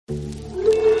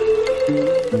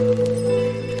Let her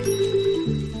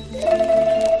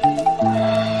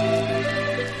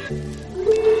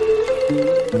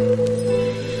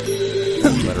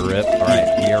rip. All right,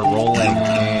 we are rolling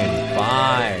in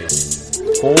 5,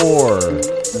 4,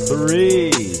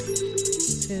 3,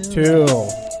 2,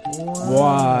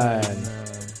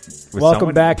 1.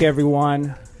 Welcome back,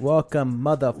 everyone. Welcome,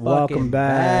 motherfucking Welcome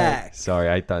back. Sorry,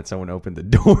 I thought someone opened the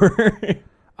door.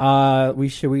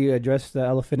 Should we address the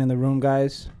elephant in the room,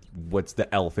 guys? What's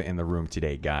the elephant in the room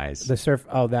today, guys? The surf.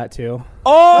 Oh, that too.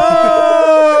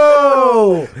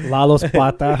 Oh! Lalo's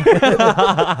pata.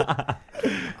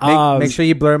 Make sure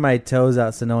you blur my toes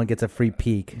out so no one gets a free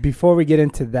peek. Before we get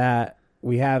into that,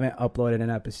 we haven't uploaded an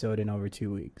episode in over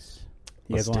 2 weeks.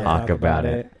 You Let's guys wanna talk about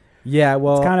it. Yeah,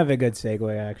 well, It's kind of a good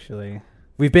segue, actually.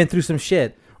 we've been through some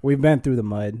shit. We've been through the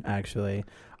mud, actually.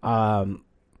 2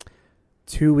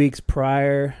 weeks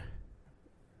prior.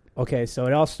 Okay, so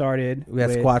it all started. We had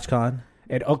with, SquatchCon.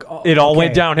 It all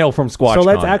went downhill from SquatchCon. So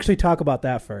let's actually talk about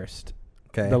that first.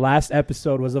 Okay. The last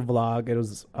episode was a vlog. It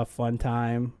was a fun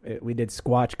time. We did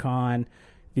SquatchCon. If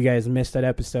you guys missed that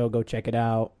episode, go check it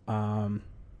out.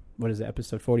 What is it,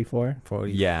 episode 44?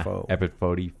 Yeah, episode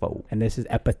 44. And this is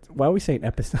why are we saying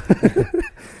episode?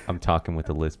 I'm talking with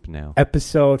a lisp now.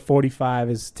 Episode 45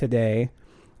 is today.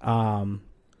 And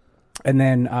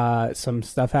then some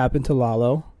stuff happened to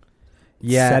Lalo.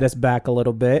 Yeah. Set us back a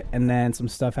little bit. And then some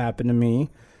stuff happened to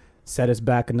me. Set us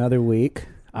back another week.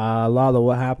 Lalo,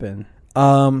 what happened?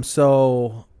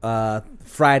 So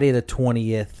Friday the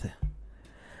 20th,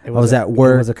 I was at It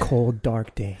work. was a cold,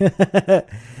 dark day.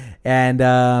 And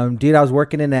dude, I was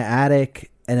working in the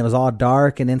attic and it was all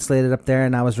dark and insulated up there,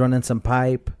 and I was running some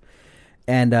pipe,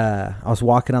 and I was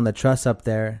walking on the truss up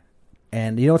there,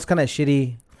 and you know what's kind of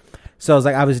shitty? So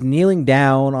I was kneeling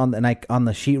down on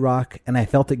the sheetrock, and I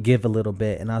felt it give a little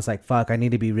bit, and I was like, fuck, I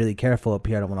need to be really careful up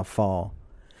here. I don't want to fall.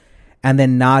 And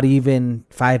then not even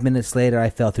 5 minutes later,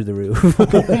 I fell through the roof.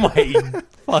 Oh my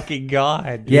fucking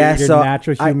God. Yeah, Your so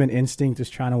natural human instinct is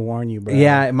trying to warn you, bro.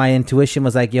 Yeah, my intuition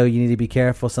was like, yo, you need to be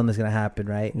careful. Something's going to happen,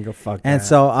 right? You go fuck And that.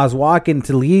 so I was walking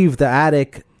to leave the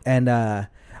attic, and I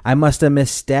must have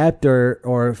misstepped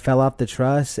or fell off the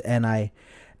truss, and I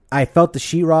felt the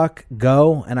sheetrock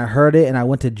go, and I heard it, and I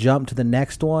went to jump to the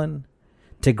next one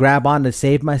to grab on to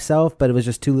save myself, but it was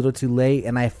just too little too late,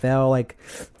 and I fell like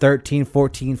 13,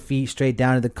 14 feet straight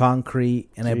down to the concrete,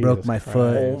 and I broke my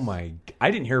foot. Oh my! I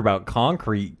didn't hear about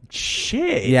concrete.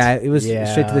 Shit. Yeah, it was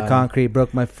straight to the concrete,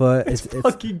 broke my foot. It's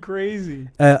fucking crazy.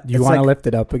 Do you want to lift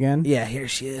it up again? Yeah, here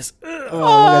she is. Oh, look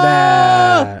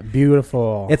at that.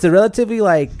 Beautiful. It's a relatively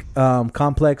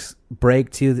complex break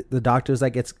too. The doctor's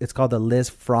like, it's called the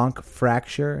Lisfranc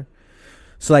fracture.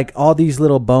 So all these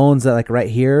little bones that right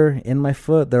here in my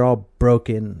foot, they're all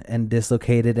broken and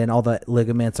dislocated, and all the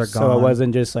ligaments are gone. So it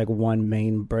wasn't just one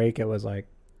main break. It was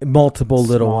multiple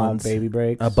little small ones, baby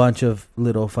breaks. a bunch of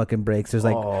little fucking breaks. There's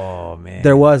oh man,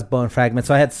 there was bone fragments.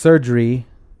 So I had surgery.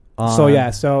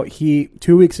 So 2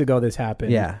 weeks ago this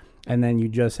happened. Yeah. And then you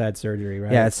just had surgery,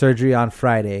 right? Yeah, I had surgery on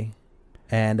Friday,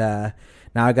 and now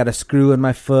I got a screw in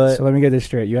my foot. So let me get this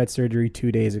straight. You had surgery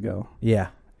 2 days ago. Yeah,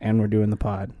 And we're doing the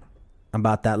pod. I'm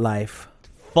about that life.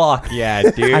 fuck yeah,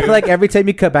 dude. I feel like every time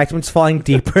you cut back, I'm just falling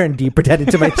deeper and deeper down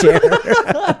into my chair.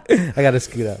 I got to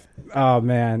scoot up. Oh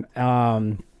man.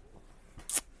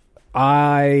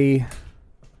 I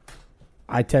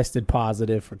tested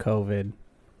positive for COVID.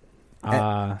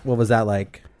 What was that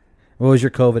like? What was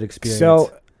your COVID experience?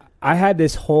 So I had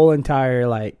this whole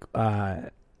entire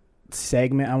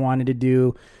segment I wanted to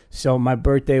do. So my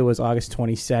birthday was August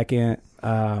 22nd.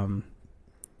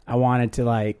 I wanted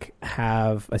to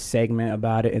have a segment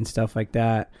about it and stuff like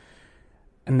that.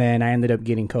 And then I ended up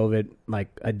getting COVID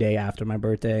a day after my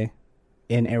birthday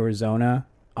in Arizona.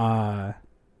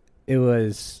 It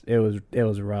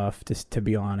was rough, just to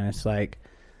be honest.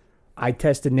 I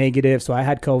tested negative, so I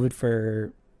had COVID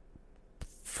for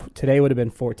today would have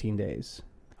been 14 days.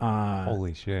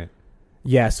 Holy shit.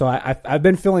 Yeah, so I've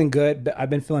been feeling good. I've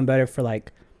been feeling better for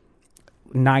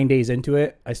 9 days into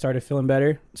it. I started feeling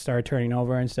better, started turning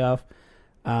over and stuff.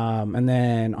 And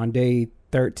then on day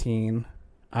 13,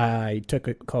 I took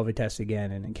a COVID test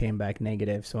again, and it came back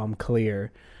negative, so I'm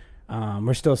clear.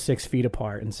 We're still 6 feet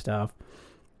apart and stuff.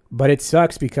 But it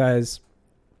sucks because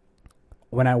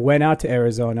when I went out to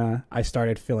Arizona, I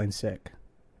started feeling sick.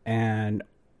 And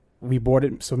we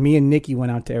boarded. So me and Nikki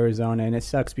went out to Arizona, and it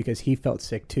sucks because he felt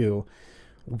sick too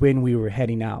when we were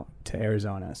heading out to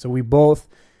Arizona. So we both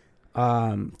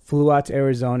flew out to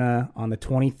Arizona on the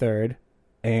 23rd,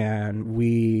 and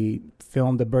we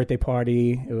filmed a birthday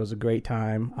party. It was a great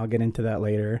time. I'll get into that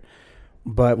later.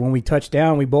 But when we touched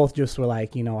down, we both just were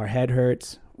our head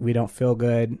hurts. we don't feel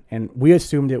good, and we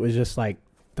assumed it was just like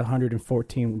the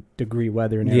 114-degree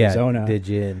weather in Arizona. Did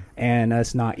you? And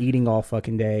us not eating all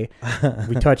fucking day.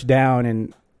 We touched down,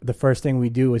 and the first thing we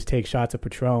do was take shots of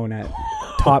Patron at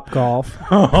Top Golf.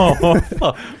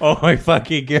 Oh my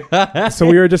fucking god! So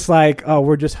we were just like, oh,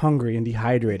 we're just hungry and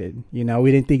dehydrated. You know,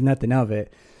 we didn't think nothing of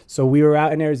it. So we were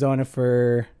out in Arizona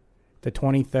for the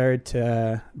 23rd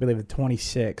to, I believe, the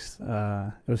 26th.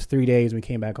 It was 3 days. We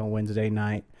came back on Wednesday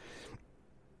night.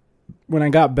 When I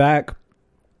got back,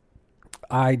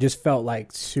 I just felt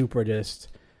like super just,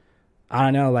 I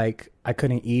don't know, like I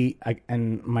couldn't eat,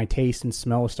 and my taste and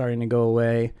smell was starting to go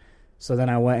away. So then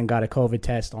I went and got a COVID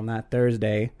test on that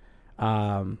Thursday,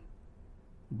 last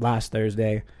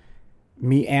Thursday.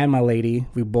 Me and my lady,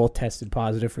 we both tested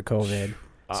positive for COVID.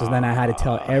 So then I had to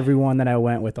tell everyone that I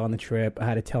went with on the trip. I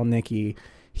had to tell Nikki.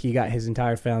 He got his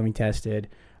entire family tested.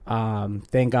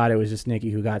 Thank God it was just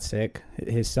Nikki who got sick.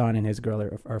 His son and his girl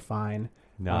are fine.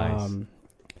 Nice.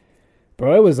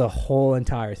 Bro, it was a whole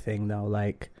entire thing, though.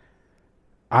 Like,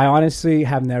 I honestly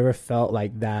have never felt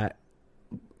like that,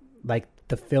 like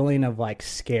the feeling of like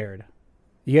scared.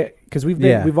 Yeah, because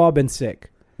we've all been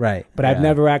sick, Right. but I've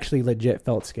never actually legit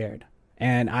felt scared.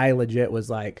 And I legit was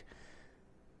like,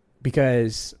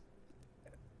 because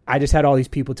I just had all these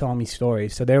people telling me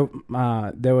stories. So there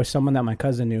was someone that my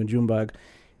cousin knew, Junebug,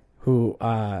 who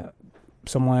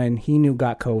someone he knew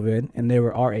got COVID, and they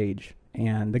were our age,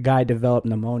 and the guy developed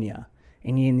pneumonia,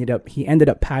 and he ended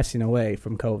up passing away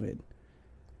from COVID,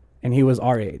 and he was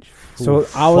our age. So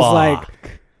I was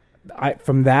like,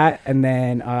 from that, and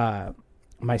then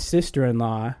my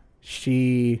sister-in-law,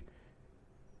 she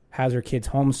has her kids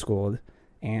homeschooled,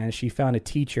 and she found a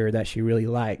teacher that she really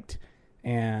liked,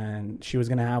 and she was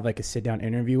going to have like a sit-down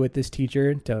interview with this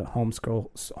teacher to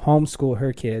homeschool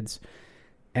her kids.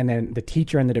 And then the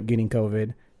teacher ended up getting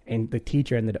COVID, and the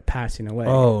teacher ended up passing away.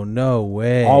 Oh, no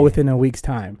way. All within a week's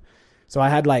time. So I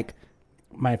had like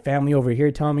my family over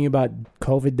here telling me about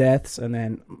COVID deaths, and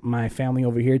then my family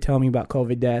over here telling me about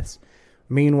COVID deaths.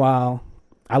 Meanwhile,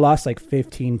 I lost like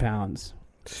 15 pounds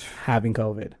having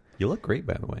COVID. You look great,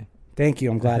 by the way. Thank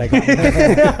you. I'm glad I got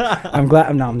it. I'm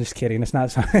glad. No, I'm just kidding. It's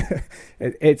not.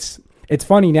 It's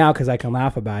funny now because I can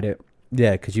laugh about it.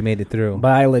 Yeah, because you made it through.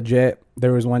 But I legit,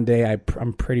 there was one day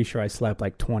I'm pretty sure I slept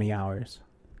like 20 hours.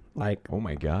 Like, Oh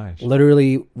my gosh.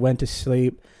 literally went to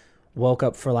sleep, woke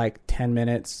up for like 10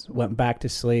 minutes, went back to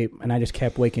sleep, and I just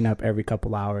kept waking up every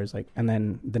couple hours. Like, and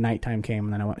then the nighttime came,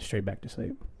 and then I went straight back to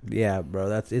sleep. Yeah,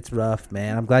 bro, it's rough,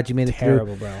 man. I'm glad you made it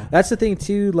Terrible, through. bro. That's the thing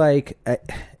too. Like,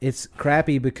 it's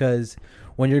crappy because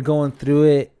when you're going through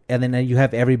it, and then you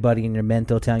have everybody in your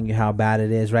mental telling you how bad it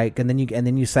is, right? And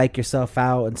then you psych yourself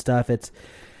out and stuff. It's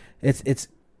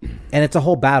a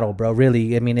whole battle, bro.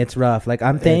 Really, I mean, it's rough. Like,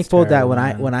 I'm thankful that when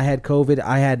I had COVID,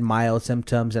 I had mild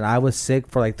symptoms, and I was sick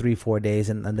for like 3-4 days,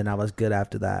 and then I was good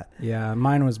after that. Yeah,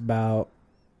 mine was about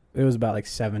like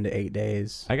 7 to 8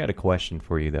 days. I got a question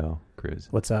for you, though, Cruz.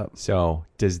 What's up? So,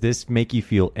 does this make you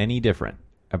feel any different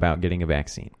about getting a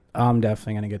vaccine? I'm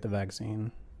definitely gonna get the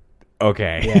vaccine.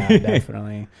 Okay. Yeah,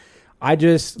 definitely. I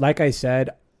just, like I said,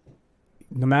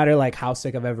 no matter like how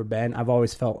sick I've ever been, I've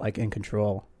always felt like in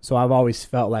control. So I've always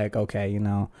felt like, okay, you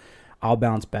know, I'll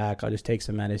bounce back. I'll just take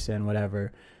some medicine,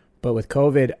 whatever. But with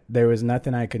COVID, there was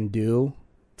nothing I can do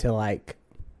to like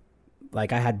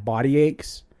I had body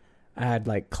aches. I had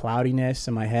like cloudiness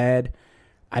in my head.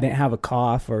 I didn't have a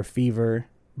cough or a fever,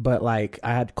 but like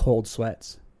I had cold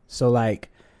sweats. So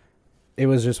like it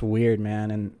was just weird,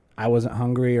 man. And I wasn't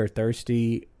hungry or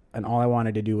thirsty, and all I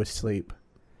wanted to do was sleep.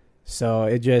 So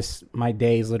it just, my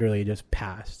days literally just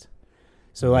passed.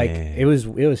 So like it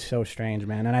was so strange,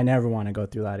 man, and I never want to go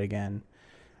through that again.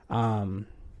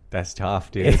 That's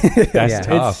tough, dude. That's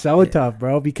tough. It's so tough,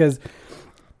 bro, because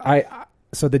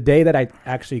so the day that I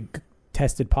actually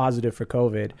tested positive for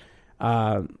COVID,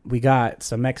 we got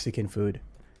some Mexican food.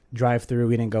 Drive through,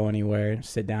 we didn't go anywhere,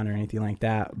 sit down or anything like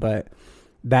that, but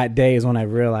that day is when I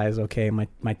realized, okay,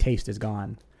 my taste is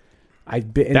gone.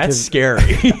 That's scary.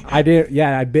 I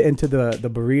bit into the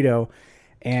burrito,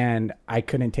 and I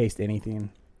couldn't taste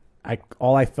anything.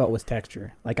 All I felt was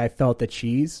texture. Like, I felt the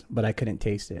cheese, but I couldn't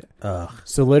taste it. Ugh.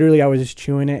 So literally, I was just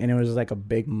chewing it, and it was like a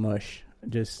big mush.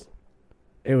 It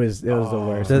was the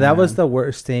worst. So that was the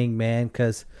worst thing, man,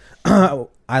 because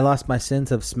I lost my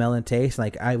sense of smell and taste.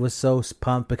 Like, I was so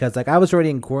pumped because like I was already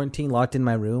in quarantine, locked in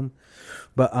my room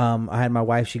But I had my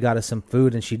wife. She got us some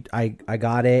food, and I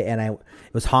got it, and it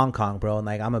was Hong Kong, bro. And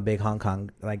like I'm a big Hong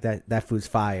Kong, like that food's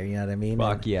fire. You know what I mean?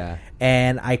 Fuck yeah.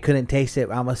 And I couldn't taste it.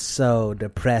 I was so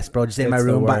depressed, bro. Just in my It's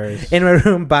the room, worst. in my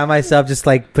room by myself, just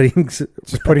like putting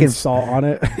salt on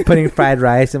it. putting fried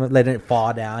rice and letting it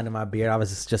fall down in my beer. I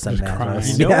was just a mess. crying.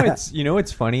 You know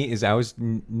what's funny is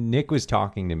Nick was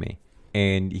talking to me,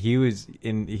 and he was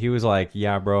like,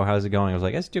 "Yeah, bro, how's it going?" I was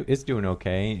like, "It's doing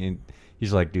okay." And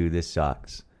he's like, "Dude, this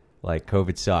sucks. Like,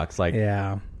 COVID sucks." Like,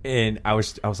 Yeah. And I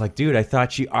was like, "Dude, I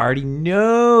thought you already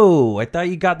know. I thought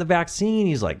you got the vaccine."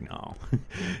 He's like, "No."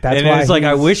 That's and why it's like,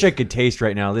 I he's- wish I could taste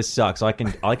right now. This sucks. I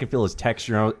can feel his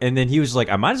texture. And then he was like,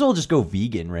 "I might as well just go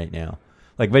vegan right now,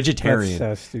 like vegetarian."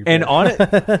 That's so stupid. And on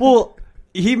it, well,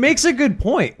 he makes a good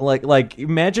point. Like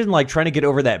imagine like trying to get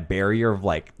over that barrier of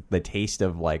like the taste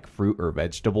of like fruit or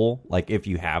vegetable. Like if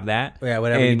you have that, Yeah,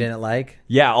 whatever you And, didn't like.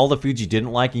 yeah, all the foods you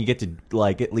didn't like, and you get to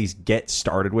like at least get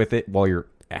started with it while you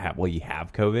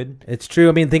have COVID. It's true.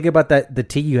 I mean, think about the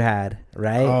tea you had,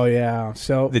 right? Oh yeah.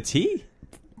 So The tea.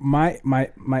 my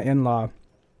in-law,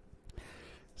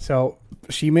 so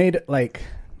she made like,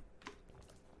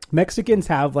 Mexicans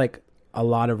have like a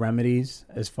lot of remedies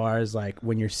as far as like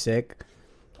when you're sick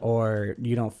or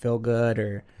you don't feel good,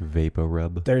 or Vapor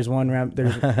rub. there's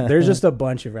there's just a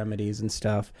bunch of remedies and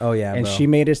stuff. Oh yeah, And bro. she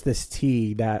made us this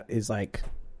tea that is like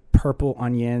purple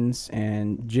onions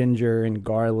and ginger and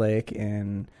garlic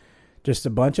and just a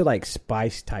bunch of like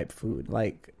spice type food.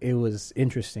 Like, it was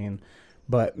interesting.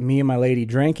 But me and my lady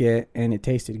drank it, and it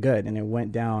tasted good, and it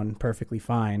went down perfectly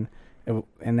fine.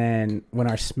 And then when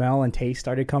our smell and taste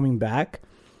started coming back,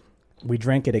 we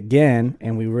drank it again,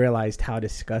 and we realized how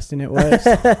disgusting it was.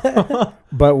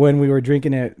 But when we were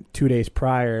drinking it 2 days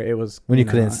prior, it was When you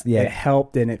couldn't- yeah. it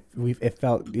helped, and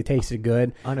it tasted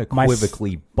good.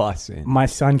 Unequivocally bussin'. My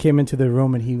son came into the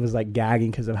room, and he was like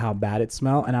gagging because of how bad it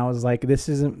smelled, and I was like,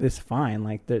 "This fine.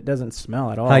 Like, it doesn't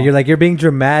smell at all." You're being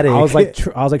dramatic. I was like,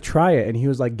 try it, and he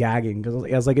was like gagging because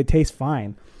I was like, it tastes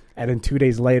fine. And then 2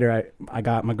 days later, my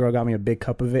girl got me a big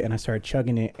cup of it, and I started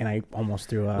chugging it, and I almost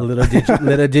threw up. little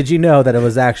did you know that it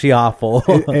was actually awful.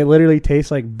 It literally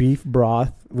tastes like beef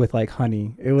broth with like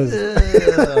honey. It was,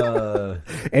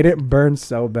 and it burned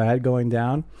so bad going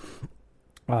down.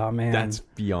 Oh man, That's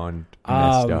beyond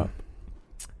messed up.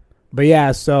 But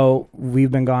yeah, so we've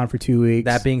been gone for 2 weeks.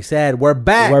 That being said, we're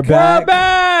back. We're back. We're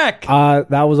back.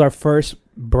 That was our first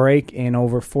break in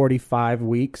over 45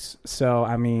 weeks. So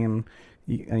I mean,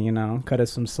 you know, cut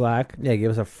us some slack. Yeah,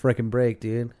 give us a freaking break,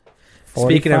 dude.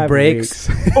 45 Speaking of breaks,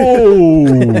 weeks.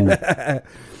 Oh,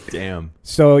 damn.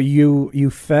 So you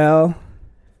fell.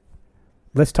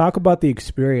 Let's talk about the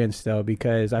experience though,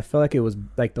 because I feel like it was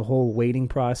like the whole waiting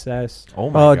process, Oh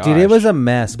my gosh. dude, it was a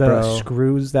mess, the bro.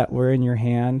 screws that were in your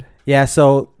hand. Yeah,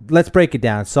 so let's break it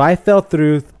down. So I fell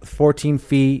through 14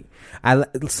 feet.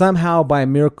 Somehow, by a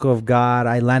miracle of God,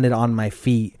 I landed on my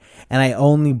feet, and I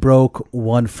only broke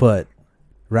 1 foot.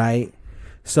 Right?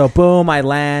 So boom, I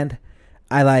land.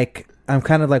 I'm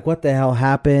kind of like, what the hell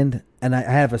happened? And I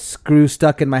have a screw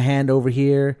stuck in my hand over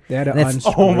here. They had to And it's-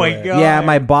 unscrew Oh my it. God. Yeah,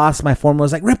 my boss, my foreman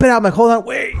was like, rip it out. I'm like, hold on,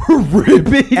 wait. Rip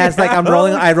it As like I'm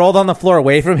rolling, I rolled on the floor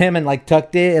away from him and like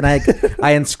tucked it, and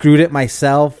I unscrewed it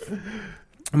myself.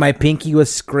 My pinky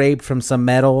was scraped from some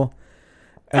metal.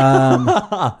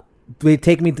 They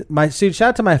take me shout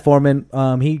out to my foreman.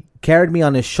 He carried me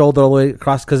on his shoulder all the way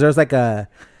across, because there's like a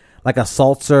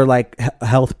Salzer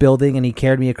health building, and he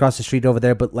carried me across the street over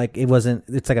there. But like it's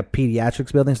like a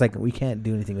pediatrics building. It's like, we can't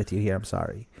do anything with you here. I'm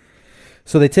sorry.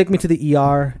 So they took me to the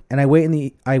ER, and I wait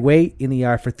in the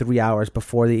ER for 3 hours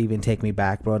before they even take me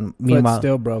back, bro. And meanwhile, Foot's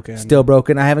still broken. still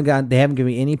broken. They haven't given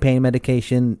me any pain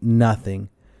medication, nothing.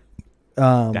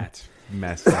 That's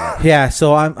messed up. Yeah,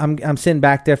 so I'm sitting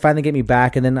back there. Finally get me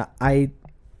back, and then I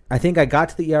think I got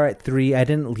to the ER at 3. I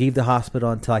didn't leave the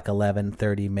hospital until like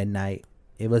 11:30 midnight.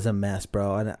 It was a mess,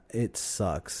 bro, and it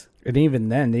sucks. And even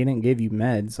then, they didn't give you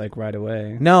meds like right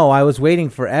away. No, I was waiting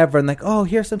forever, and like, oh,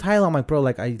 here's some Tylenol. I'm like, bro,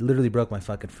 like I literally broke my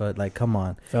fucking foot. Like, come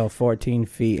on. Fell 14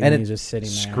 feet, And and he's just sitting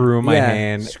there. Screw in my Yeah.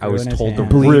 hand. I was Screw in his told to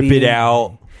hand. rip it Bleeding.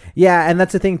 out. Yeah, and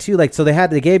that's the thing too. Like, so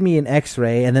they gave me an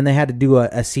X-ray, and then they had to do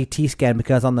a CT scan,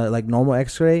 because on the like normal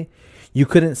X-ray, you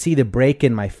couldn't see the break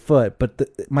in my foot, but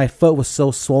my foot was so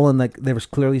swollen, like there was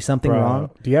clearly something Bro, wrong.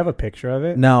 do you have a picture of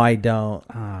it? No, I don't.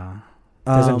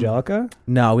 Does Angelica?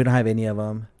 No, we don't have any of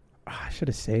them. I should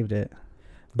have saved it.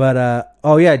 But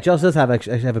oh yeah, Jill does have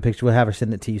actually have a picture. We'll have her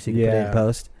send it to you so you can put it in Yeah.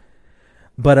 post.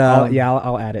 But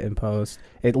I'll add it in post.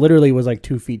 It literally was like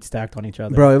 2 feet stacked on each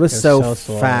other. bro, it was so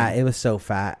swollen. fat. It was so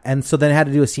fat, and so then I had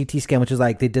to do a CT scan, which is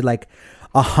like they did like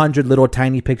 100 little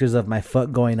tiny pictures of my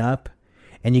foot going up,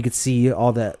 and you could see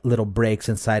all the little breaks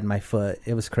inside my foot.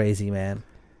 It was crazy, man.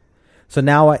 So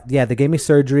now, they gave me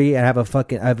surgery. I have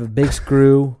a big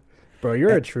screw Bro,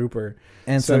 you're a trooper.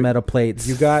 and So some metal plates.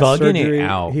 You got Thugging it surgery.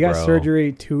 out, he got bro.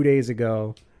 surgery 2 days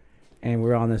ago, and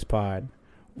we're on this pod.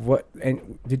 What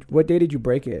day did you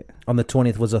break it? on the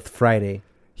 20th was a Friday.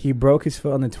 He broke his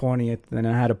foot on the 20th, and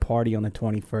I had a party on the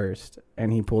 21st,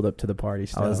 and he pulled up to the party.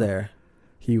 Still. I was there.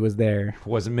 He was there.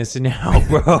 Wasn't missing out,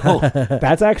 bro.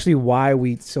 That's actually why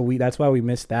that's why we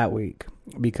missed that week,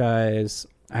 because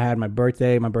I had my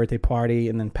birthday party,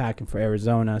 and then packing for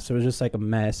Arizona. So it was just like a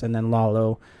mess. And then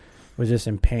Lalo was just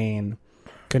in pain.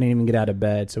 Couldn't even get out of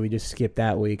bed. So we just skipped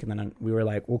that week. And then we were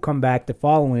like, we'll come back the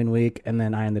following week. And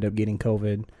then I ended up getting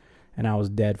COVID, and I was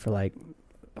dead for like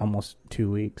almost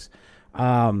 2 weeks.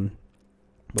 But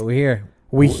we're here.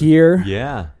 We here.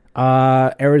 Yeah.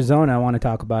 Arizona, I want to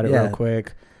talk about it Yeah. real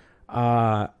quick.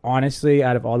 Honestly,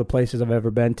 out of all the places I've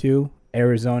ever been to,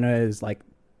 Arizona is like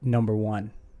number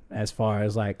one as far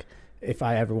as like if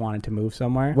I ever wanted to move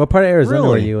somewhere. What part of Arizona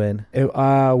were Really? you in?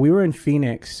 We were in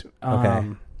Phoenix. Okay.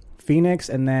 Phoenix,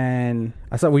 and then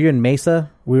I saw. Were you in Mesa?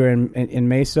 we were in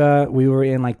Mesa. We were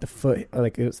in like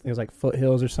it was like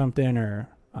foothills or something, or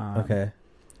Okay.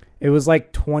 it was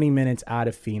like 20 minutes out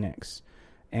of Phoenix,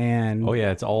 and Oh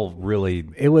yeah, it's all really.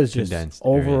 it was just condensed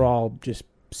area. overall just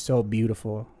so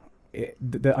beautiful.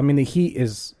 The heat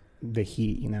is the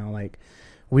heat, you know, like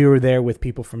we were there with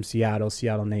people from Seattle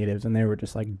natives, and they were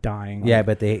just like dying. Yeah, like,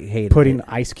 but they hated putting it.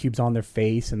 ice cubes on their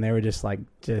face, and they were just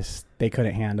they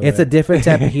couldn't handle It's it. a different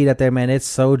type of heat up there, man. It's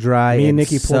so dry. Me and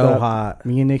It's Nikki pulled so up. hot.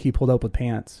 Me and Nikki pulled up with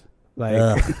pants. Like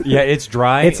Ugh. Yeah, it's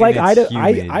dry. it's like and Idaho.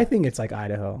 humid. I think it's like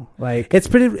Idaho. Like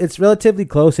It's relatively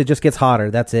close. It just gets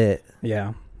hotter. That's it.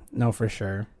 yeah, no, for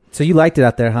sure. So you liked it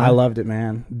out there, huh? I loved it,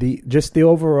 man. The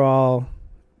overall,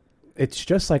 it's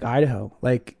just like Idaho.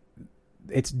 Like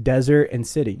it's desert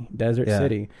city.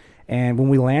 Yeah. And when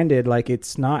we landed, like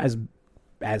it's not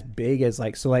as big as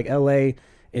like, so like LA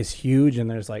is huge, and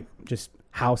there's like just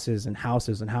houses and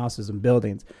houses and houses and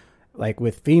buildings. Like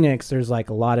with Phoenix, there's like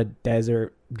a lot of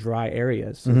desert dry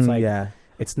areas. So it's Mhm, like yeah.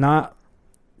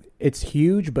 it's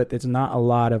huge, but it's not a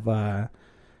lot of I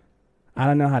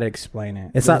don't know how to explain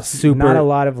it. It's not There's super- not a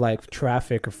lot of like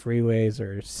traffic or freeways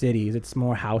or cities. It's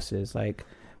more houses. Like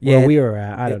Yeah, where we were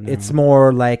at, I don't know. It's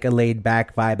more like a laid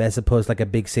back vibe as opposed to like a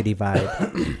big city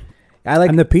vibe. I like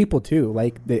and the people too.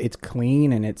 Like it's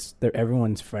clean, and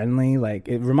everyone's friendly. Like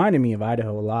it reminded me of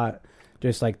Idaho a lot.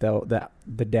 Just like the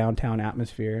downtown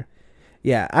atmosphere.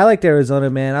 Yeah, I liked Arizona,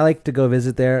 man. I like to go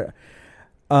visit there.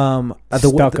 Stucco. The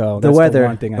That's the weather.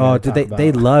 one thing I oh, gotta dude, talk they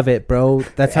about. love it, bro.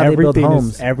 That's how they build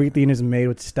homes. Everything is made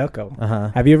with stucco. Uh-huh.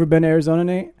 Have you ever been to Arizona,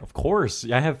 Nate? Of course,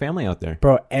 I have family out there.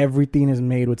 Bro, everything is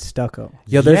made with stucco.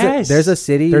 Yo, there's Yes. a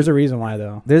city. There's a reason why,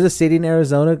 though. There's a city in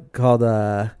Arizona called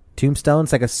Tombstone.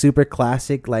 It's like a super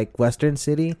classic, like Western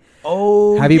city.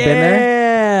 Oh, Have you been there?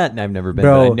 No, I've never been,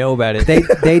 Bro, but I know about it.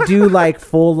 They do like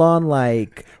full on,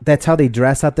 like that's how they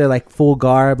dress out there, like full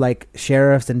garb, like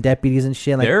sheriffs and deputies and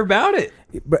shit. Like, They're about it.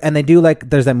 and they do like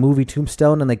there's that movie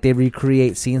Tombstone, and like they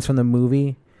recreate scenes from the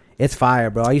movie. It's fire,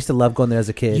 bro. I used to love going there as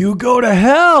a kid. You go to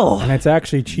hell. And it's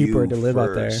actually cheaper You to live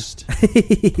out there. first.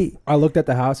 I looked at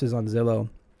the houses on Zillow,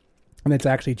 and it's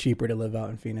actually cheaper to live out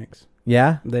in Phoenix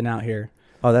Yeah. than out here.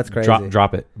 Oh, that's crazy.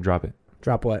 Drop it.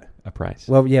 Drop what? A price.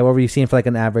 Well, yeah. What were you seeing for like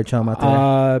an average home out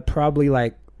there? Probably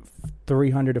like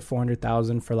 300 to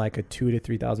 400,000 for like a 2,000 to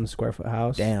 3,000 square foot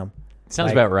house. Damn. Sounds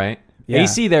like- about right. Yeah.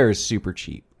 AC there is super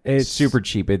cheap. It's super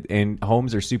cheap, and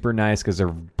homes are super nice because they're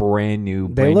brand new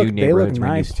They look neighborhoods,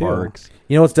 brand nice, new too. parks.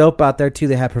 You know what's dope out there too?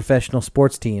 They have professional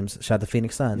sports teams. Shout out the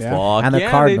Phoenix Suns. Yeah. Fuck And the yeah,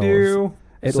 Cardinals. they do.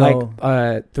 It's So- like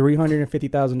a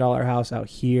 $350,000 house out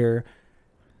here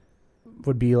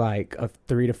would be like a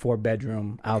 3 to 4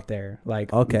 bedroom out there.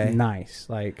 Like Okay. nice,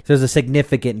 like So there's a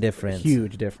significant difference.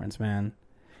 huge difference, man. You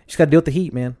just got to deal with the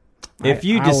heat, man. If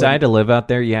you I decide would- to live out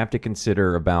there, you have to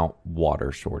consider about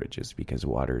water shortages because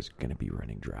water is going to be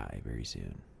running dry very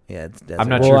soon. Yeah, it's I'm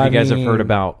not Well, sure if I you guys have heard mean-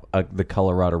 about the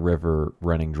Colorado River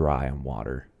running dry on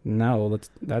water. No,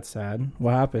 that's sad.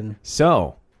 What happened?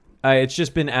 So, it's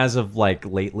just been as of like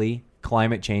lately,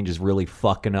 climate change is really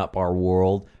fucking up our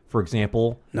world. For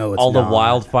example, No, it's all not. the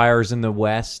wildfires in the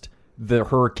west, the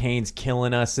hurricanes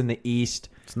killing us in the east,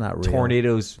 It's not real.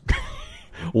 tornadoes,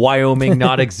 Wyoming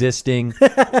not existing.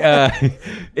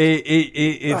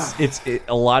 It's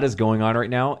a lot is going on right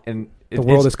now, and The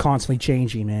world is constantly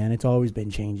changing, man. It's always been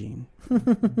changing.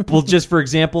 well. Just for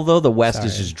example, though, the west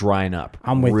is Sorry. just drying up.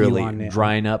 I'm with you really on it.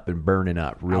 drying up and burning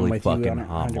up. I'm Really with you fucking on it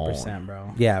hot. 100%,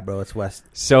 bro. Yeah, bro. It's west.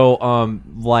 So,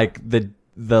 like the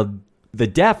the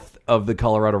depth of the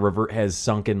Colorado River has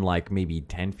sunken like maybe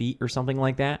 10 feet or something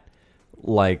like that.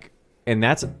 Like, and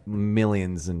that's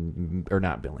millions or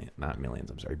not millions.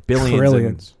 I'm sorry, billions,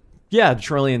 Trillions.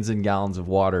 trillions in gallons of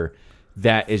water.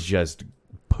 That is just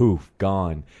poof,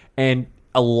 gone. And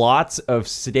lots of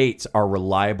states are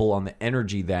reliable on the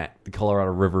energy that the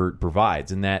Colorado River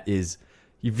provides, and that is,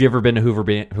 have you ever been to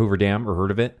Hoover Dam or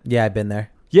heard of it? Yeah, I've been there.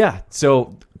 Yeah,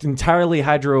 so entirely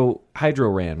hydro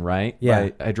ran, right?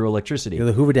 Yeah. By hydroelectricity. Dude,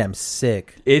 the Hoover Dam's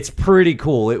sick. It's pretty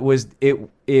cool.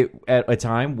 It at a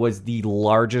time was the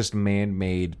largest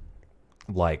man-made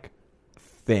like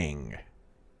thing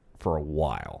for a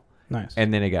while. Nice.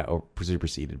 And then it got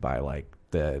superseded by like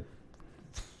the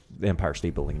Empire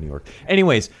State Building in New York.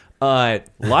 Anyways,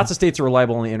 lots of states are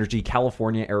reliable on the energy.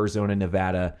 California, Arizona,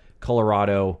 Nevada,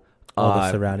 Colorado, All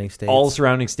the surrounding states. all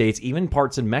surrounding states, even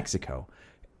parts in Mexico.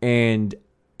 And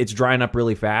it's drying up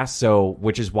really fast, so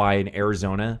which is why in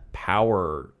Arizona,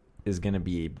 power is going to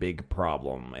be a big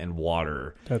problem, and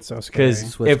water. That's so scary.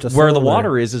 Because Switch if to where the solar.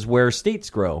 water is where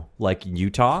states grow, like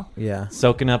Utah, Yeah.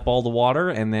 soaking up all the water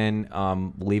and then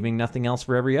leaving nothing else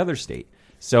for every other state.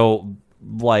 So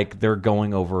like they're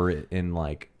going over it in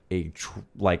like a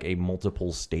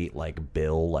multiple state like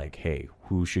bill, like, hey,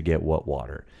 who should get what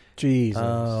water? Jesus.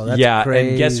 Oh, that's yeah, crazy.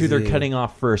 and guess who they're cutting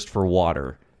off first for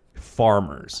water?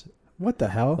 Farmers. What the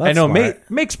hell? That's I know, smart.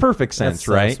 makes perfect sense, That's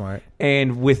so right? smart.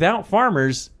 And without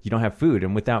farmers, you don't have food,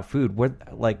 and without food, what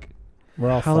like? We're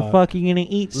all How the fucked. fuck are you gonna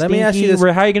eat? Let me ask you stinky?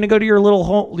 this- How are you gonna go to your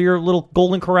little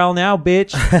golden corral now,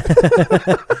 bitch?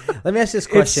 Let me ask you this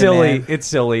question. It's silly. man. It's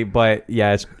silly, but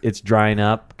yeah, it's drying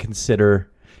up.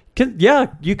 Yeah,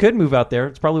 you could move out there.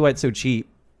 It's probably why it's so cheap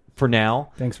for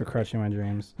now. Thanks for crushing my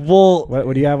dreams. Well,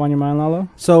 What do you have on your mind, Lalo?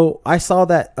 So I saw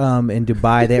that in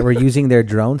Dubai they were using their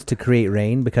drones to create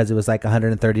rain because it was like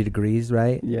 130 degrees,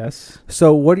 right? Yes.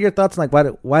 So what are your thoughts on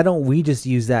like why don't we just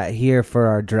use that here for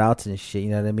our droughts and shit? You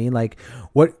know what I mean? Like,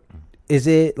 what is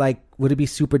it like? Would it be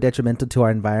super detrimental to our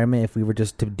environment if we were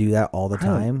just to do that all the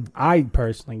time? I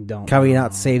personally don't. Can we know.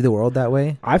 not save the world that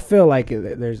way? I feel like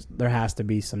there has to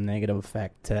be some negative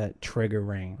effect to trigger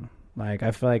rain. Like, I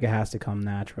feel like it has to come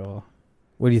natural.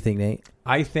 What do you think, Nate?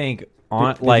 I think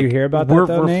Did you hear about that,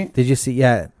 though, Nate? Did you see?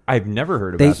 Yeah, I've never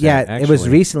heard they about that. it was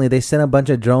actually. recently. They sent a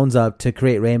bunch of drones up to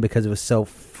create rain because it was so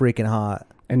freaking hot.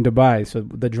 In Dubai, so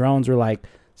the drones were like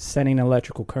sending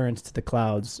electrical currents to the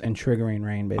clouds and triggering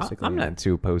rain, basically. I'm not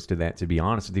too opposed to that, to be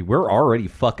honest with you. We're already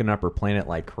fucking up our planet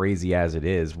like crazy as it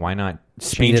is. Why not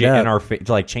Speed change it it in up.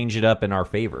 our change it up in our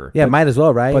favor? Yeah, might as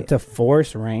well, right? But to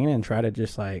force rain and try to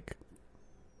just like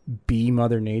be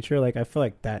Mother Nature, like, I feel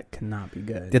like that cannot be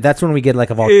good. Yeah, that's when we get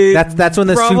like a It that's when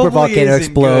the probably super volcano isn't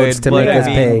explodes good, to but make I us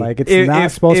mean, pay. Like, it's If- not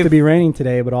if- supposed to if- be raining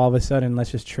today, but all of a sudden,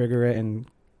 let's just trigger it and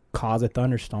cause a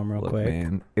thunderstorm real Look, quick.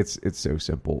 man, it's so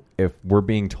simple. If we're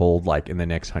being told like in the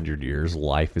next 100 years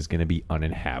life is going to be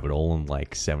uninhabitable in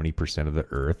like 70% of the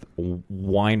earth,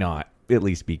 why not at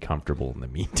least be comfortable in the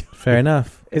meantime? Fair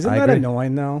enough. Isn't I that agree.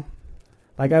 annoying though?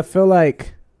 Like, I feel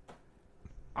like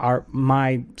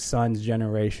my son's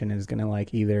generation is gonna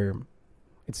like either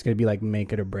it's gonna be like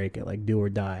make it or break it, like do or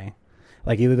die.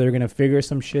 Like, either they're gonna figure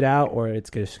some shit out or it's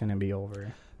just gonna be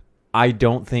over. I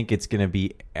don't think it's going to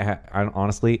be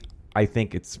honestly, I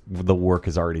think the work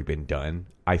has already been done.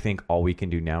 I think all we can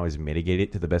do now is mitigate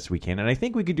it to the best we can, and I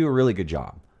think we could do a really good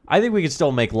job. I think we could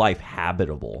still make life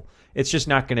habitable. It's just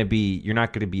not going to be, you're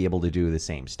not going to be able to do the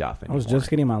same stuff I anymore. was just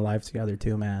getting my life together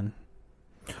too, man.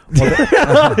 I'm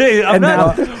And not,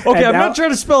 now- okay, and I'm now- not trying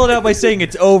to spell it out by saying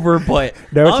it's over, but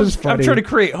No, it's I'm, just I'm funny. trying to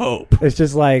create hope. It's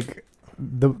just like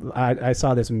I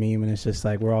saw this meme, and it's just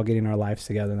like we're all getting our lives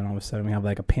together, and then all of a sudden we have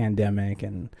like a pandemic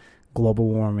and global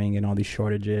warming and all these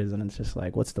shortages, and it's just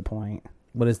like, what's the point?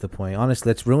 What is the point? Honestly,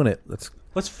 let's ruin it.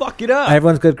 Let's fuck it up.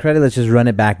 Everyone's good credit. Let's just run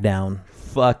it back down.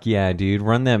 Fuck yeah, dude.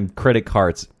 Run them credit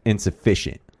cards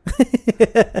insufficient.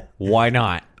 Why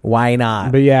not? Why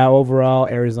not? But yeah, overall,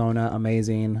 Arizona,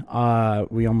 amazing.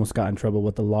 We almost got in trouble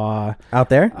with the law. Out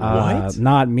there? What?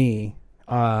 Not me.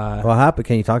 What happened?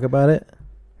 Can you talk about it?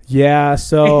 Yeah,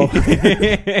 so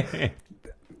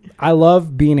I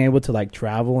love being able to like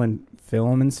travel and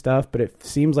film and stuff, but it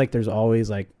seems like there's always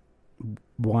like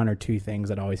one or two things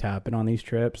that always happen on these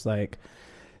trips. Like,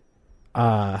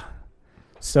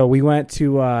 so we went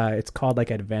to it's called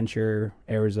like Adventure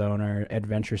Arizona or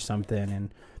Adventure something,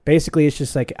 and basically it's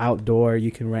just like outdoor.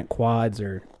 You can rent quads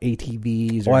or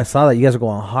ATVs. Oh, I saw that. You guys are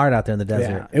going hard out there in the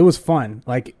desert. Yeah, it was fun.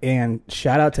 Like, and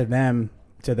shout out to them,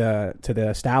 to the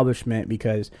establishment,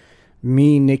 because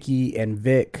me, Nikki, and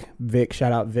Vic,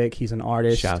 shout out Vic. He's an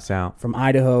artist. Shouts out. From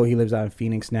Idaho. He lives out in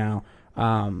Phoenix now.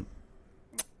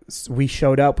 We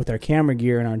showed up with our camera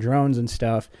gear and our drones and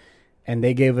stuff, and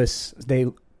they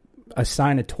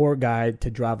assigned a tour guide to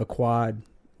drive a quad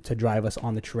to drive us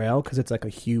on the trail because it's like a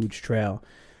huge trail,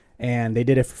 and they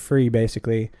did it for free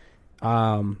basically.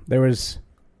 There was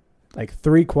like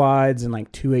 3 quads and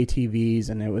like 2 ATVs,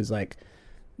 and it was like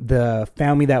the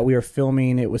family that we were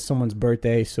filming, it was someone's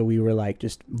birthday, so we were like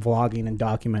just vlogging and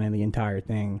documenting the entire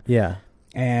thing. Yeah.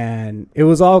 And it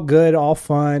was all good, all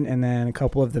fun. And then a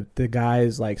couple of the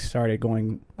guys like started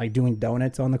going like doing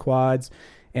donuts on the quads,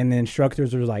 and the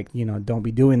instructors were like, you know, don't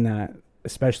be doing that,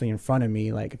 especially in front of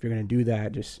me. Like if you're gonna do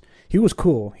that, just he was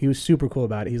cool. He was super cool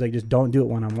about it. He's like, just don't do it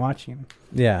when I'm watching.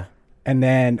 Yeah. And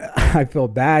then I feel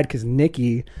bad because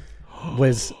Nikki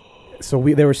was. So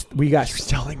we got. She was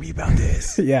telling me about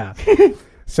this. Yeah.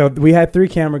 So we had 3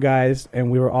 camera guys, and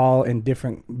we were all in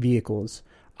different vehicles.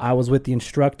 I was with the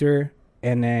instructor,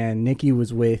 and then Nikki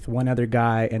was with one other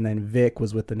guy, and then Vic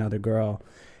was with another girl.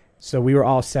 So we were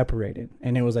all separated,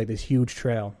 and it was like this huge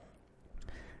trail.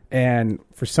 And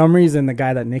for some reason, the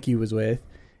guy that Nikki was with,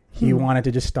 he wanted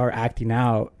to just start acting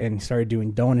out and started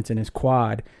doing donuts in his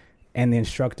quad. And the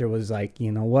instructor was like,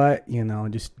 you know what, you know,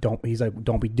 just don't. He's like,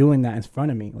 don't be doing that in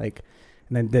front of me. Like,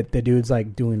 and then the dude's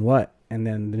like, doing what? And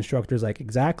then the instructor's like,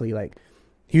 exactly. Like,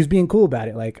 he was being cool about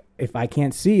it. Like, if I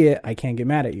can't see it, I can't get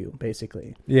mad at you,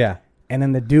 basically. Yeah. And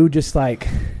then the dude just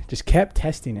kept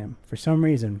testing him for some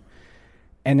reason.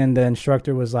 And then the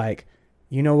instructor was like,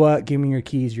 you know what? Give me your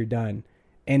keys. You're done.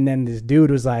 And then this dude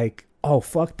was like, oh,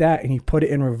 fuck that. And he put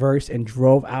it in reverse and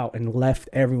drove out and left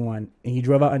everyone. And he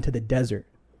drove out into the desert.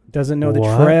 Doesn't know the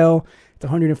trail. It's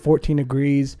 114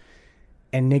 degrees.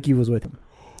 And Nikki was with him.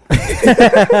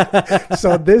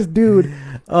 So this dude.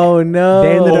 Oh, no.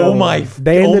 They ended up, oh,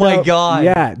 my God.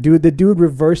 Yeah, dude. The dude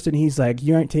reversed it, and he's like,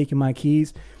 you aren't taking my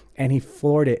keys. And he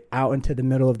floored it out into the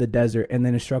middle of the desert. And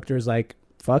then the instructor is like,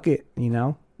 fuck it. You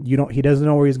know, he doesn't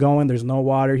know where he's going. There's no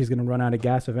water. He's going to run out of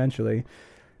gas eventually.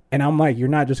 And I'm like, you're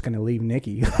not just going to leave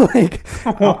Nikki. Like,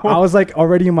 I was like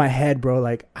already in my head, bro.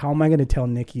 Like, how am I going to tell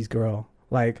Nikki's girl?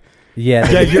 Like, yeah,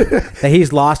 that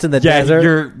he's lost in the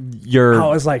desert. I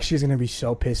was like, she's gonna be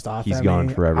so pissed off. He's at gone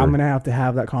me. forever. I'm gonna have to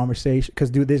have that conversation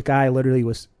because, dude, this guy literally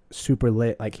was super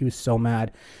lit. Like, he was so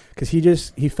mad because he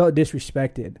felt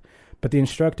disrespected, but the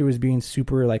instructor was being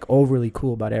super like overly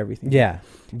cool about everything. Yeah,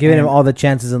 giving him all the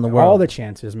chances in the world. All the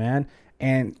chances, man.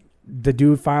 And the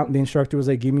the instructor was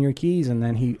like, give me your keys, and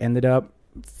then he ended up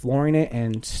flooring it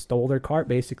and stole their cart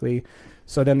basically.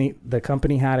 So then the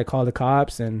company had to call the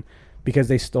cops and. Because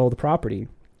they stole the property.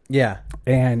 Yeah.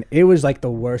 And it was like the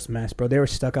worst mess, bro. They were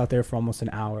stuck out there for almost an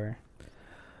hour.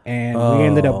 And we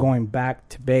ended up going back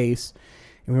to base,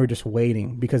 and we were just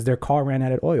waiting because their car ran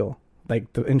out of oil.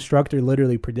 Like, the instructor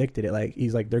literally predicted it. Like,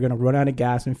 he's like, they're going to run out of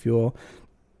gas and fuel.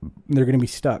 They're going to be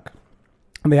stuck.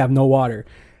 And they have no water.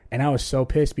 And I was so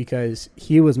pissed because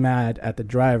he was mad at the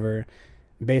driver,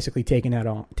 basically taking it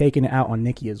out on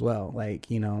Nikki as well. Like,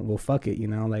 you know, well, fuck it, you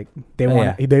know, like they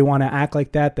want to act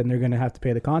like that, then they're gonna have to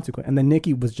pay the consequence. And then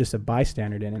Nikki was just a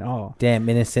bystander in it all. Damn,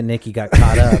 innocent Nikki got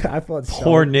caught up. I felt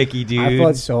poor Nikki, dude. I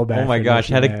felt so bad. Oh my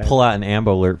gosh, Nikki, had to pull out an Amber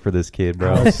Alert for this kid,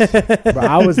 bro.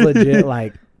 I was legit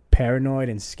like paranoid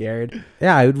and scared.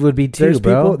 Yeah, it would be too,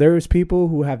 bro. There's people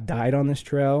who have died on this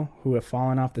trail, who have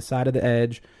fallen off the side of the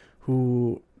edge,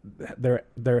 who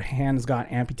their hands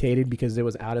got amputated because it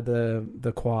was out of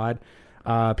the quad.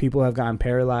 People have gotten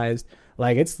paralyzed.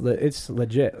 Like, it's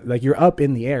legit. Like, you're up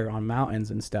in the air on mountains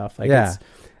and stuff. Like, yeah.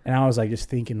 And I was like just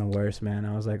thinking the worst, man.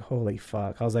 I was like, holy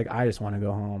fuck. I was like, I just want to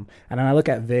go home. And then I look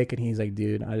at Vic, and he's like,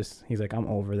 dude, he's like, I'm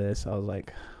over this. I was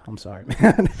like, I'm sorry,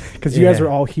 man, because you guys were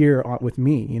all here with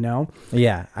me, you know.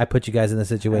 Yeah, I put you guys in the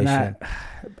situation.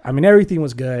 I mean, everything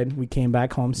was good. We came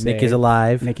back home safe. Nikki's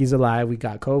alive. We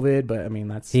got COVID, but I mean,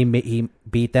 that's he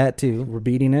beat that too. We're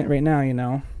beating it right now, you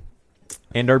know.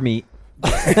 And our meat.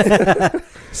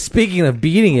 Speaking of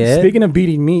beating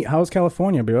it. Meat, how's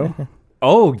California, bro?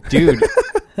 Oh, dude.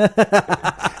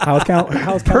 How's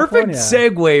California? Perfect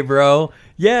segue, bro.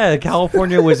 Yeah,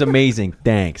 California was amazing.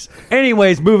 Thanks.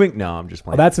 Anyways, moving. No, I'm just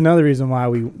playing. Well, that's another reason why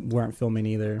we weren't filming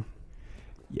either.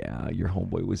 Yeah, your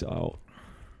homeboy was out.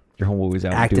 Your homeboy was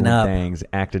out acting doing up. things,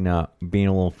 acting up, being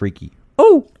a little freaky.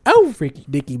 Oh, freaky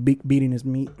Dicky beating his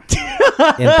meat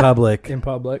in public.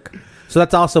 So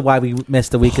that's also why we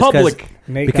missed a week. Public.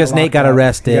 Because Nate got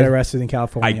arrested. He got arrested in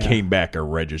California. I came back a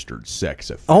registered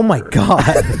sex offender. Oh my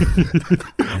god!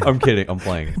 I'm kidding. I'm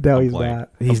playing. No, he's not.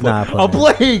 He's not playing. I'm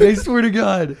playing. I swear to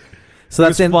God. So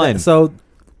that's fun. So,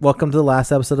 welcome to the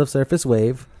last episode of Surface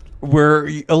Wave. We're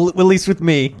at least with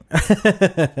me. You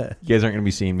guys aren't going to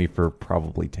be seeing me for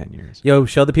probably 10 years. Yo,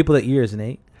 show the people the ears,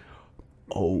 Nate.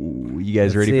 Oh, you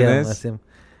guys ready for this? Let's see him.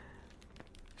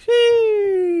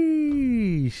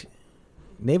 Sheesh.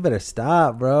 Nate better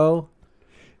stop, bro.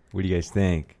 What do you guys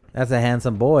think? That's a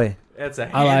handsome boy. That's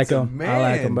a I like him. I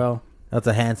like him, bro. That's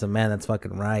a handsome man. That's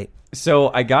fucking right. So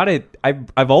I got it.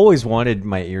 I've always wanted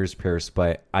my ears pierced,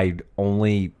 but I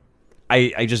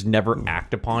just never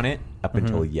act upon it up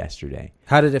until yesterday.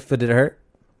 How did it feel? Did it hurt?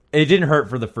 It didn't hurt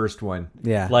for the first one.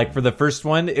 Yeah. Like for the first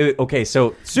one, okay,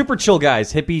 so super chill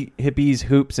guys, hippies,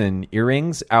 hoops, and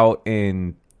earrings out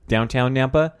in downtown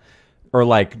Nampa, or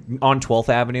like on 12th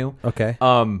Avenue. Okay.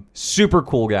 Super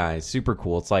cool guys, super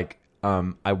cool. It's like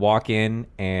I walk in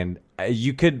and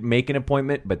you could make an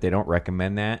appointment, but they don't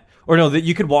recommend that. Or no, that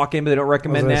you could walk in, but they don't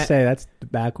recommend that. Say that's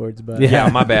backwards, but Yeah,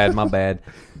 my bad.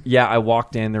 Yeah, I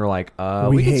walked in. They're like,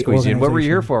 we can hate squeeze you in. What were you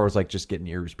here organization. for? I was like, just getting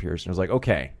ears pierced. And I was like,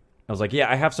 okay. I was like,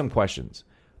 yeah, I have some questions.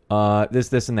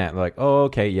 This, and that. They're like, oh,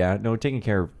 okay, yeah. No, taking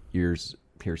care of ears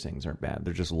piercings aren't bad.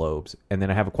 They're just lobes. And then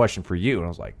I have a question for you. And I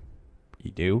was like,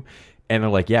 you do? And they're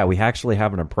like, yeah, we actually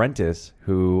have an apprentice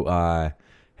who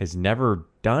has never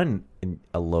done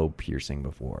a lobe piercing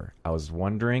before. I was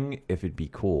wondering if it'd be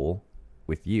cool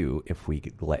with you if we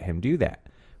could let him do that.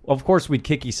 Well, of course, we'd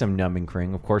kick you some numbing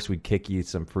cream. Of course, we'd kick you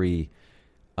some free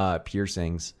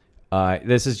piercings.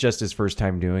 This is just his first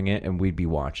time doing it, and we'd be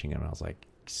watching him. I was like,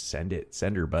 send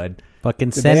her, bud.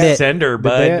 Fucking send they- it. Send her, Did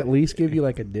bud. they at least give you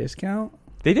like a discount?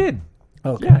 They did.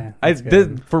 Okay. Yeah, that's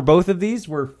good. for both of these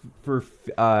were for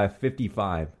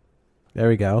 55. There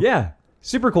we go. Yeah,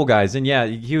 super cool guys, and yeah,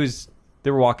 they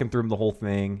were walking through him the whole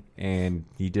thing, and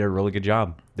he did a really good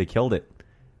job. They killed it.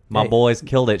 My Hey. boys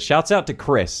killed it. Shouts out to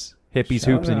Chris, Hippies, Shout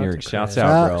Hoops, and out to Earrings. Chris. Shouts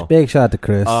out, bro. Big shout out to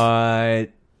Chris. I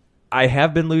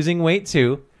have been losing weight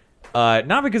too.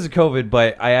 Not because of COVID,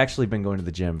 but I actually been going to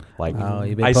the gym. Like Oh,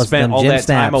 you've been I posting spent them all gym that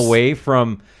time snaps. away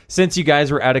from since you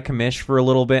guys were out of commish for a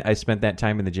little bit. I spent that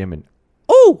time in the gym and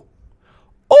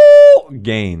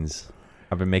gains.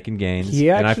 I've been making gains, He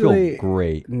and I feel actually-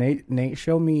 great. Nate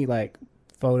showed me like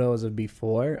photos of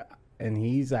before, and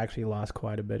he's actually lost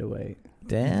quite a bit of weight.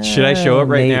 Damn. Should I show it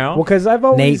right Nate, now? Well, because I've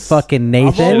always Nate fucking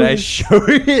Nathan. Should I always- show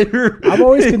it? I've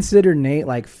always considered Nate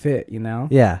like fit, you know.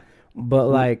 Yeah. But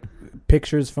like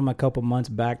pictures from a couple months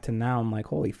back to now, I'm like,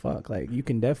 holy fuck! Like you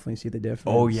can definitely see the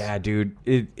difference. Oh yeah, dude.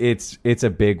 It's a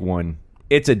big one.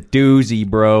 It's a doozy,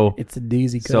 bro. it's a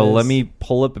doozy. So let me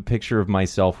pull up a picture of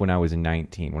myself when I was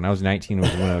 19. When I was 19, it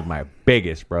was one of my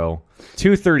biggest, bro.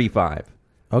 235.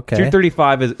 Okay.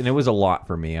 235 is, and it was a lot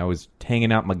for me. I was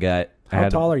hanging out my gut. How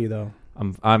tall are you though?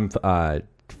 I'm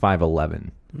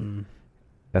 5'11".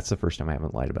 That's the first time I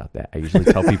haven't lied about that. I usually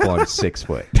tell people I'm 6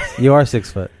 foot. You are 6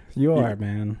 foot. You are,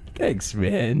 man. Thanks,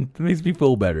 man. That makes me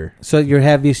feel better. So your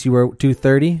heaviest, you were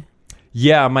 230.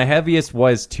 Yeah, my heaviest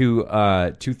was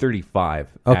 235.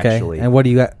 Okay. Actually, And what do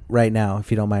you got right now,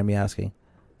 if you don't mind me asking?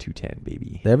 210,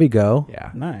 baby. There we go.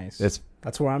 Yeah, Nice.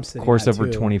 that's where I'm sitting. course at, over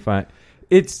too. 25.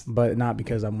 It's but not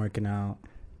because I'm working out.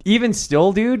 even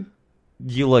still, dude.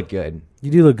 You look good.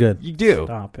 You do look good. You do.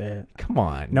 Stop it. Come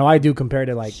on. No, I do compared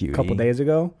to like a Cutie. couple days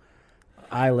ago.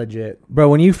 I legit. Bro,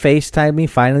 when you FaceTimed me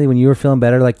finally, when you were feeling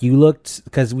better, like you looked,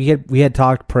 because we had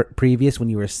talked previous when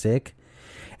you were sick,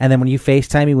 and then when you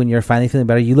FaceTimed me when you were finally feeling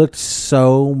better, you looked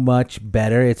so much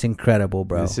better. It's incredible,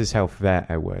 bro. This is how fat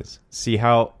I was. See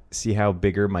how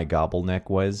bigger my gobble neck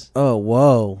was? Oh,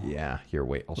 whoa. Yeah. Here,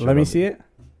 wait. I'll show Let me you. see it.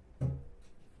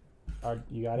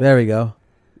 You got it. There we go.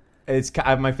 It's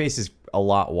my face is a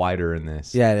lot wider in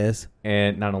this. Yeah, it is.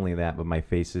 And not only that, but my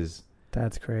face is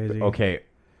That's crazy. okay.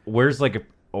 Where's like a?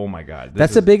 Oh my god.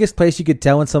 That's the biggest place you could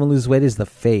tell when someone loses weight is the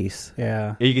face.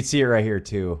 Yeah. You can see it right here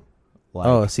too. Like,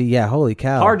 Oh, see, yeah, holy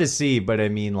cow. hard to see, but I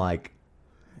mean like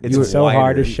it's It's so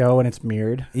hard to wider. show and it's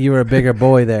mirrored. You were a bigger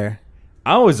boy there.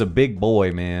 I was a big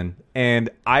boy, man, and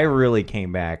I really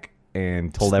came back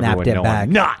and told Snapped everyone, it no, back.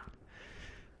 I'm not.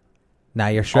 Now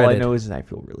you're All I shredded. know is I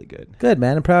feel really good. Good,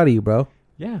 man. I'm proud of you, bro.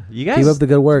 Yeah, you guys Keep up the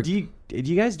good work. Did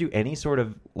you guys do any sort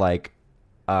of like?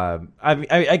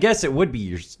 I guess it would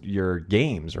be your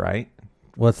games, right?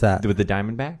 What's that? With the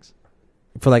Diamondbacks.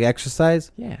 For like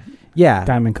exercise? Yeah. Yeah.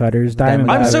 Diamond cutters. Diamond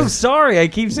I'm Diamondbacks. so sorry. I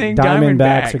keep saying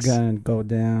Diamondbacks Diamondbacks. are gonna go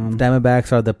down.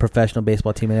 Diamondbacks are the professional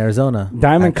baseball team in Arizona.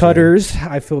 Diamond actually. Cutters.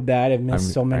 I feel bad. I've missed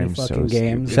I'm- so many I'm so fucking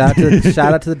games. Shout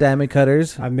out to the Diamond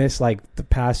Cutters. I've missed like the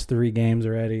past 3 games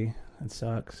already. It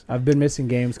sucks. I've been missing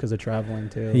games because of traveling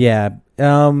too. Yeah.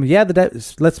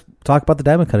 Let's talk about the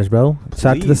Diamond Cutters, bro.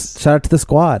 Please. Shout out to the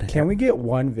squad. Can we get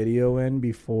one video in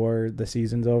before the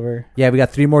season's over? Yeah, we got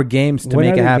 3 more games to When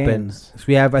make are it the happen. games? So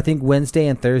we have, I think, Wednesday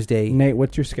and Thursday. Nate,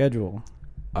 what's your schedule?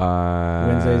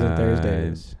 Wednesdays and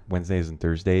Thursdays. Wednesdays and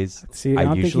Thursdays. See, I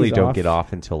don't think usually he's don't get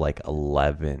off until like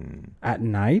 11. At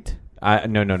night?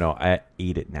 No. At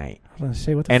 8 at night. I was gonna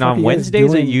say, what the And fuck on are you guys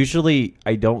Wednesdays, doing?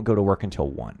 I don't go to work until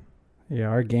 1. Yeah,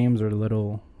 our games are a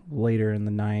little later in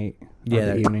the night. Yeah,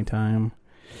 the evening time.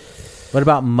 What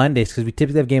about Mondays? Because we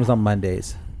typically have games on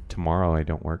Mondays. Tomorrow I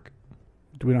don't work.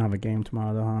 We don't have a game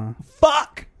tomorrow, though, huh?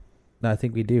 Fuck. No, I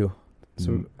think we do.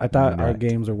 So I thought our Nut.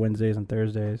 games are Wednesdays and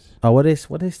Thursdays. Oh, what is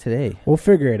today? We'll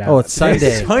figure it out. Oh, it's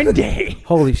Sunday. Sunday.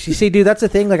 Holy shit. See, dude, that's the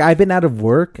thing. Like, I've been out of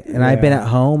work and I've been Yeah. at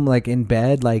home, like in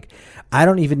bed. Like, I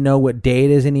don't even know what day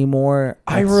it is anymore.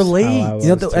 I That's relate. how I You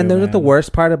know, was and too, the man.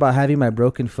 worst part about having my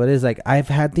broken foot is like I've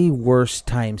had the worst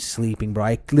time sleeping, bro.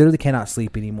 I literally cannot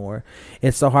sleep anymore.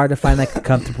 It's so hard to find like a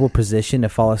comfortable position to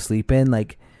fall asleep in.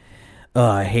 Like, oh,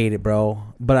 I hate it, bro.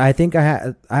 But I think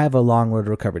I have a long road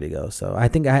to recovery to go. So I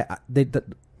think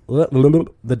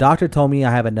the doctor told me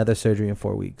I have another surgery in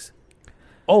 4 weeks.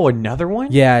 Oh, another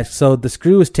one? Yeah, so the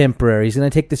screw is temporary. He's gonna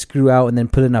take the screw out and then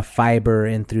put enough fiber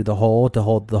in through the hole to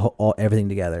hold everything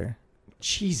together.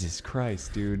 Jesus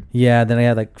Christ, dude. Yeah, then I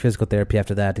had like physical therapy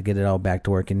after that to get it all back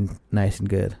to working nice and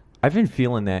good. I've been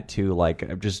feeling that too. Like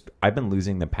I've been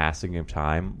losing the passing of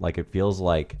time. Like it feels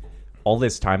like all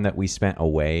this time that we spent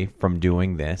away from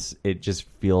doing this, it just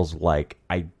feels like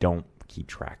I don't keep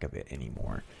track of it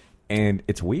anymore. And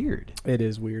it's weird. It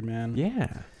is weird, man.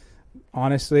 Yeah.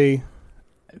 Honestly,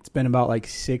 it's been about like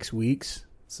 6 weeks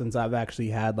since I've actually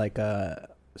had like a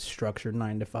structured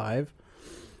 9 to 5.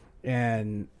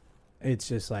 And it's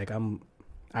just like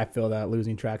I feel that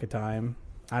losing track of time.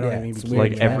 I don't even it's keep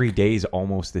Like track. every day is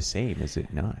almost the same, is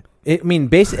it not? It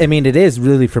is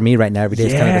really for me right now. Every day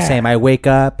is kind of the Yeah. same. I wake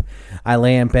up, I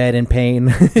lay in bed in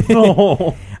pain.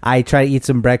 Oh. I try to eat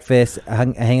some breakfast,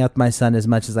 hang out with my son as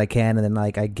much as I can, and then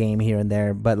like I game here and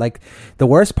there. But like the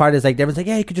worst part is like everyone's like,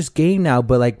 yeah, you could just game now,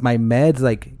 but like my meds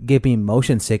like give me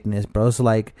motion sickness, bro. So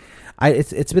like,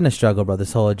 it's been a struggle, bro.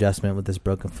 This whole adjustment with this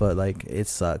broken foot, like it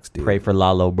sucks, dude. Pray for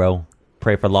Lalo, bro.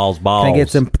 Pray for Lal's balls. Can I get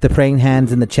the praying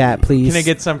hands in the chat, please? Can I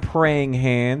get some praying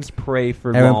hands? Pray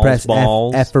for Everyone Lal's press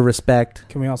balls. F for respect.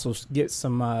 Can we also get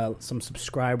some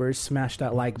subscribers? Smash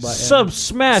that like button.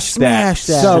 Smash Smash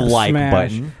that. that like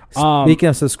Smash. button. Speaking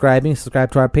of subscribing,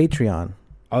 subscribe to our Patreon.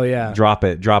 Oh yeah. Drop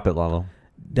it, Lalo.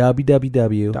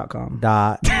 www.patreon .com.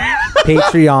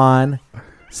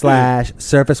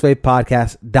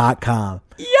 /surfacewavepodcast.com.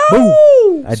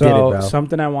 Yo! I did it, So bro.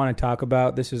 something I want to talk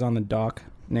about. This is on the doc,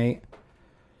 Nate.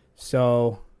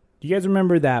 So, do you guys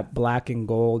remember that black and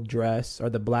gold dress,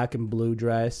 or the black and blue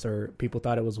dress, or people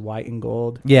thought it was white and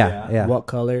gold? Yeah. What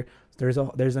color? There's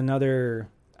another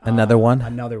Another one?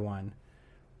 Another one.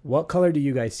 What color do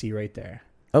you guys see right there?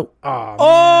 Oh.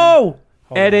 Oh!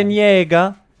 Hold Eden on.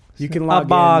 Yeager. You can log in.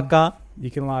 Abaca. You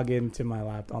can log into my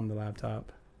on the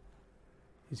laptop.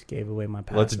 Just gave away my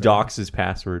password. Let's dox his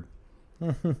password.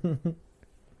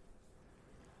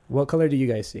 What color do you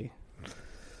guys see?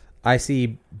 I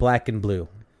see black and blue.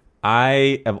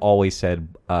 I have always said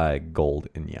gold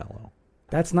and yellow.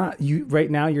 That's not you. Right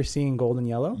now, you're seeing gold and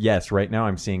yellow. Yes, right now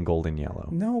I'm seeing gold and yellow.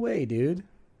 No way, dude.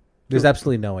 There's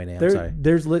absolutely no way, Nate. I'm sorry.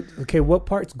 Okay, what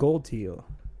part's gold to you?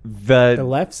 The The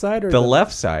left side or the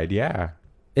left side, yeah.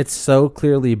 It's so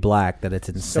clearly black that it's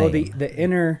insane. So the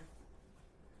inner.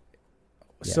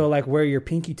 Yeah. So like where your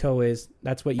pinky toe is,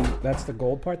 that's the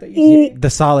gold part that you see. the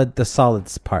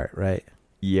solids part, right?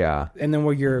 Yeah. And then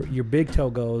where your big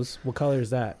toe goes, what color is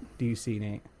that? Do you see,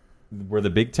 Nate? Where the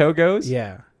big toe goes?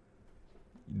 Yeah,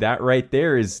 That right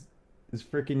there is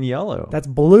freaking yellow. that's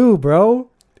blue, bro.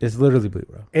 It's literally blue,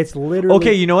 bro. It's literally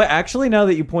Okay, you know what? Actually, now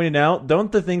that you pointed out,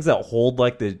 don't the things that hold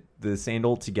like the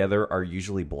sandal together are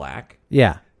usually black?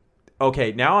 Yeah.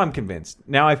 Okay, now I'm convinced.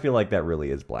 Now I feel like that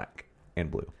really is black and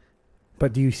blue.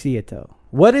 But do you see it though?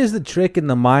 What is the trick in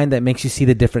the mind that makes you see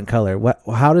the different color?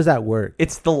 How does that work?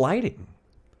 It's the lighting.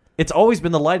 It's always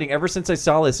been the lighting ever since I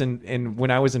saw this in when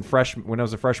I was a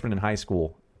freshman in high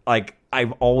school. Like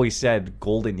I've always said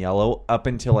gold and yellow up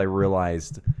until I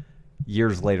realized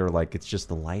years later like it's just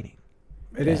the lighting.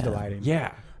 It is the lighting.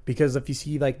 Yeah. Because if you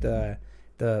see like the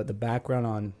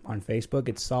background on Facebook,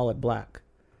 it's solid black.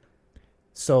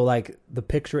 So like the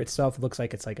picture itself looks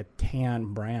like it's like a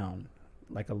tan brown,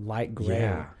 like a light gray.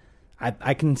 Yeah.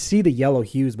 I can see the yellow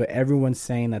hues, but everyone's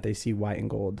saying that they see white and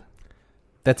gold.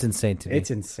 That's insane to me. It's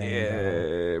insane.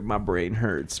 bro. My brain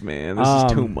hurts, man. This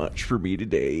is too much for me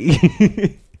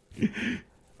today.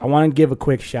 I want to give a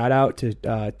quick shout out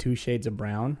to 2 Shades of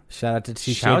Brown. Shout out to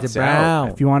Two Shouts Shades of Brown.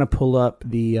 If you want to pull up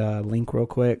the link real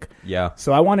quick. Yeah.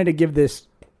 So I wanted to give this,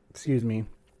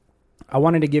 I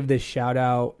wanted to give this shout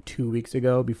out 2 weeks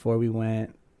ago before we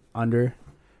went under,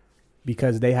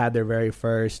 because they had their very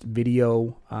first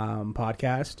video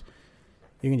podcast.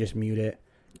 You can just mute it.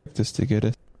 Just to get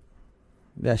it.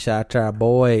 Yeah, shout out to our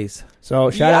boys. So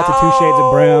shout out to Two Shades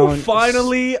of Brown.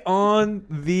 Finally on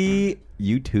the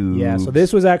YouTube. Yeah, so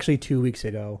this was actually 2 weeks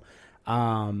ago.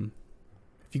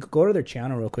 If you could go to their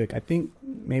channel real quick, I think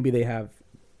maybe they have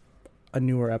a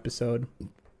newer episode.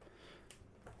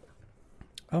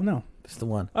 Oh no, It's the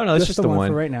one. Oh no, it's just the one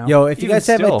for right now. Yo, if you Even guys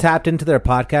still. haven't tapped into their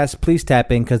podcast, please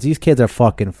tap in because these kids are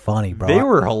fucking funny, bro. They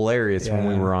were hilarious when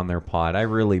we Yeah. were on their pod. I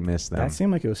really miss them. That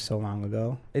seemed like it was so long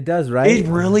ago. It does, right? It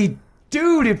really,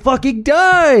 dude, it fucking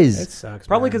does. It sucks.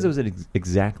 Probably man. because it was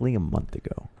exactly a month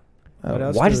ago. What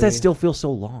else Why do does that we- still feel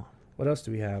so long? What else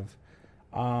do we have?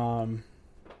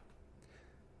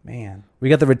 Man. We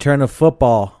got the return of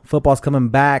football. Football's coming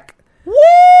back.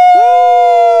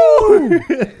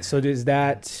 So is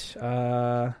that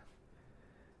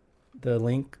the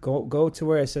link? Go to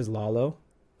where it says Lalo.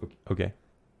 Okay.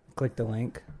 Click the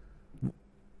link.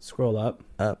 Scroll up.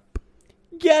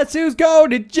 Guess who's going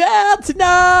to jail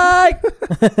tonight?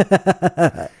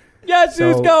 Guess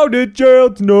who's So- going to jail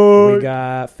We tonight?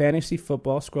 got fantasy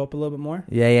football. Scroll up a little bit more.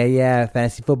 Yeah.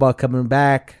 Fantasy football coming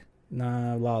back.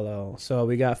 Nah, Lalo. So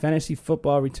we got fantasy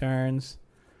football returns.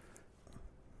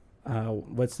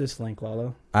 What's this link,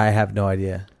 Lalo? I have no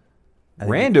idea. I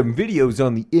think- Random videos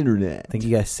on the internet. I think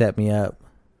you guys set me up.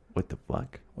 What the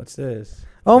fuck? What's this?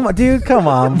 Oh my dude, come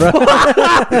on, bro.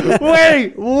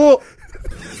 Wait. Whoa.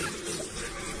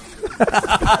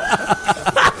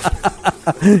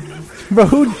 Bro,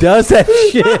 who does that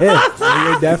shit?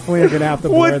 You're definitely gonna have to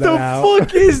blur What that the out.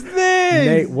 fuck is this?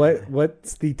 Nate,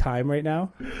 what's the time right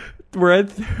now? We're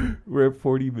at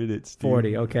 40 minutes. Dude.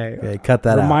 40. Okay. Okay, cut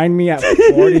that Remind me at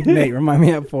 40. Nate, remind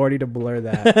me at 40 to blur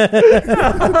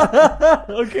that.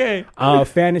 Okay.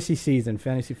 Fantasy season,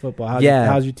 fantasy football. Yeah.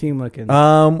 How's your team looking?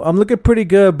 out. I'm looking pretty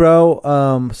good,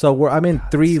 bro. So I'm in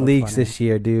 3 so leagues funny. this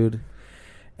year, dude.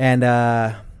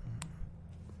 And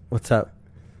what's up?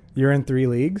 You're in 3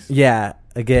 leagues? Yeah,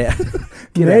 again.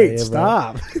 Get Nate, outta here, bro.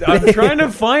 stop. I'm trying to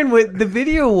find what the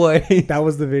video was. That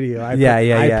was the video. I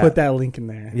Yeah. put that link in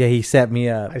there. Yeah, he set me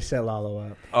up. I set Lalo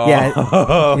up.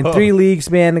 Yeah, in 3 leagues,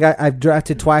 man. I've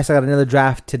drafted twice. I got another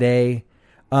draft today.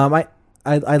 I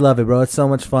love it, bro. It's so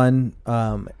much fun.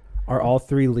 Are all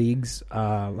 3 leagues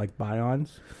like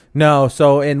buy-ons? No,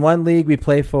 so in one league we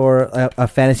play for a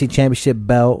fantasy championship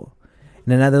belt.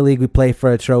 In another league we play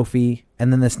for a trophy,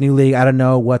 and then this new league, I don't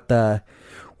know what the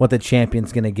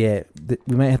champion's gonna get.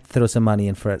 We might have to throw some money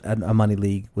in for a money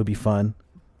league. Would be fun.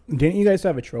 Didn't you guys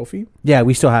have a trophy? Yeah,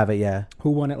 we still have it. Yeah. Who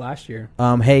won it last year?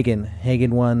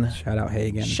 Hagen won Shout out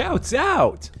Hagen. Shouts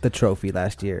out. the trophy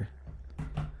last year.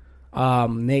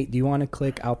 Nate, do you want to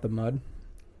click out the mud?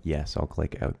 Yes, I'll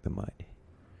click out the mud.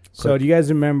 So do you guys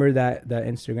remember that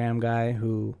Instagram guy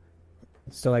who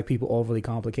still like people overly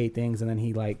complicate things and then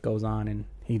he like goes on and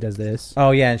he does this?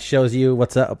 Oh yeah, and shows you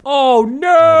what's up. Oh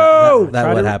no! That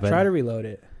Try what to, happened. Try to reload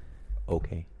it.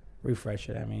 Okay. Refresh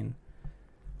it, I mean.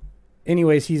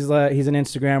 Anyways, he's an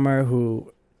Instagrammer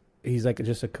who he's like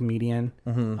just a comedian.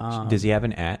 Mm-hmm. Does he have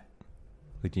an at?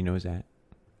 Like, do you know his at?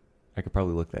 I could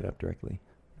probably look that up directly.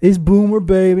 It's Boomer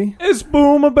baby. It's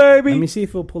Boomer, baby. Let me see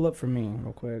if he'll pull up for me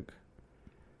real quick.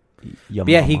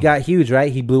 Yeah, he got huge,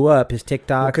 right? He blew up. His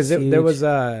TikTok Because there was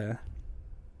yeah,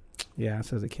 it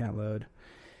says it can't load.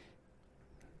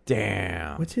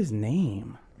 Damn. What's his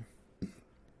name?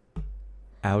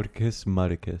 Audicus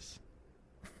Mudicus.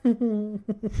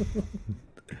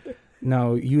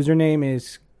 No, username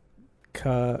is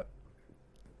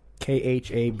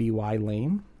KHABY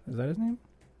Lame. Is that his name?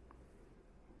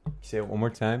 Say it one more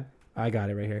time. I got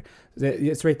it right here.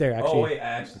 It's right there, actually. I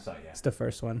actually saw it. It's the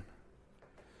first one.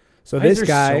 So Why is this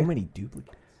there guy, so many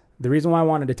duplicates. the reason why I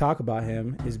wanted to talk about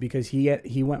him is because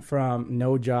he went from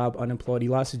no job, unemployed. He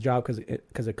lost his job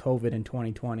because of COVID in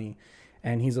 2020,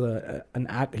 and he's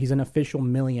an official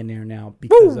millionaire now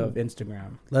because of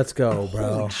Instagram. Let's go,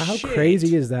 bro. How Shit.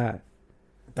 crazy is that?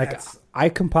 Like, That's- I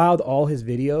compiled all his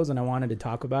videos and I wanted to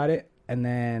talk about it, and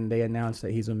then they announced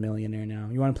that he's a millionaire now.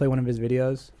 You want to play one of his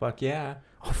videos? Fuck yeah.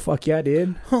 Oh fuck yeah,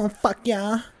 dude! Oh fuck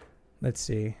yeah. Let's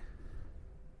see.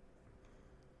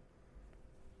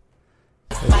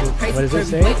 What does it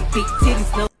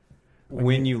say?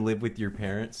 When you live with your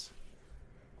parents.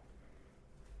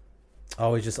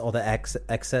 Oh, it's just all the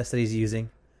excess that he's using.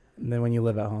 And then when you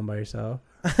live at home by yourself.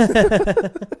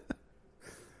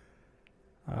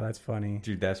 Oh, that's funny.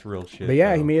 Dude, that's real shit. But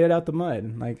yeah, he though. made it out the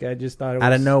mud. Like, I just thought it was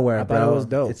Out of nowhere, I bro. thought it was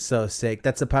dope. It's so sick.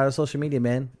 That's the power of social media,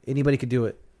 man. Anybody could do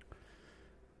it.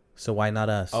 So why not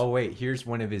us? Oh, wait. Here's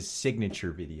one of his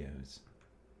signature videos.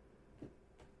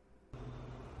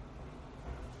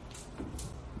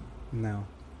 No.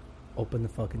 Open the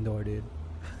fucking door, dude.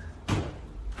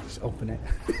 Just open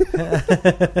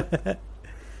it.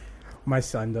 My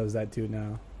son does that too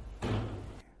now.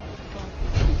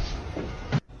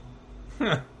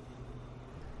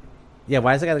 Yeah,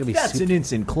 why is that guy gonna be That's super? an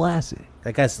instant classic.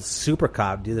 That guy's a super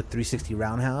cop, dude. The 360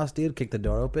 roundhouse, dude. Kick the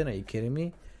door open. Are you kidding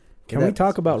me? Can we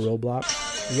talk about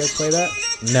Roblox? You guys play that?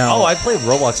 No. Oh, I play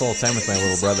Roblox all the time with my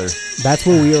little brother. That's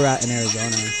where we were at in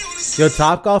Arizona. Yo,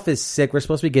 Top Golf is sick. We're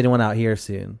supposed to be getting one out here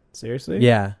soon. Seriously?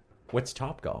 Yeah. What's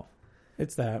Top Golf?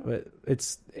 It's that, but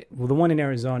the one in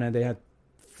Arizona. They had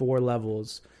 4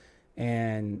 levels,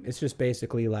 and it's just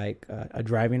basically like a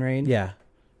driving range. Yeah.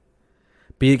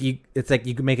 But it's like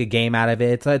you can make a game out of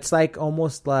it. It's like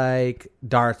almost like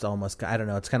darts. Almost. I don't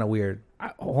know. It's kind of weird.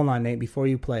 Hold on, Nate. Before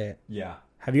you play it, Yeah.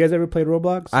 have you guys ever played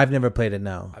Roblox? I've never played it.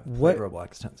 No. I've What- played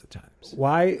Roblox tons of times.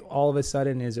 Why all of a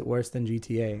sudden is it worse than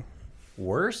GTA?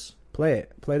 Worse? Play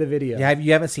it. Play the video. Yeah.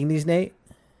 You haven't seen these, Nate?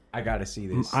 I gotta see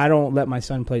this. I don't let my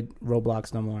son play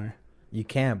Roblox no more. You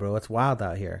can, bro. It's wild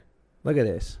out here. Look at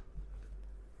this.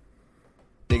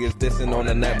 Niggas dissing on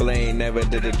the net blame, never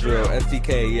did a drill.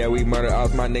 STK, yeah, we murder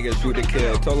off my niggas, shoot to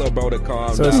kill. Told her bro to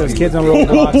calm So it down. says He kids on was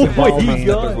Roblox cool. involved My in-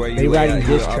 slippers where they you writing at,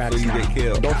 diss you up tracks so you now. get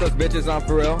killed. Don't touch bitches, I'm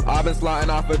for real. I've been slotting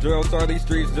off a drill, so these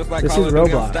streets just like This Call is of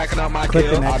Duty, Roblox. I'm stacking out my Click the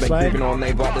kills. next I've been slide. creeping on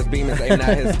they bought this beam, it's aiming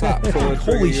at his top. Pull a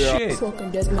Holy trigger, shit.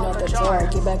 Smoking Desmond out the jar.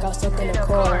 Get back out stuck in the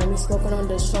car. And me smoking on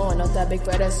the showing out that big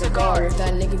fat ass cigar. If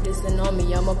that nigga dissing on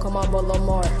me, I'ma come out below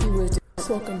more. He was just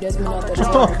smoking Desmond out the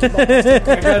jar. Get back out stuck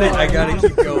in the car. I gotta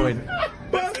keep going.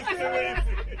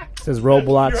 It says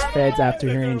Roblox feds after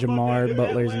hearing Jamar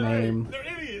Butler's name.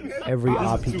 Every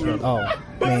op he killed. Oh,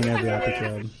 name every op he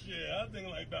killed. Yeah, I think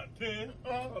like about 10.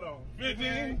 Hold on.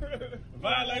 15.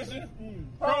 Violation.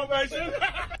 Probation.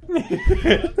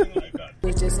 I think like about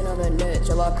Was just another nut.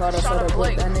 Till I caught us for the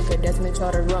book. That nigga Desmond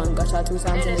tried to run. Got shot 2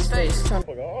 times in his face. hard.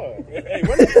 Hey,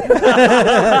 what is He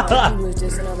was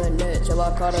just another nut. Till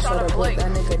I caught us for the book.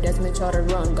 That nigga Desmond tried to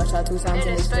run. Got shot 2 times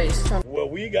in his face. Well,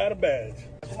 we got a badge.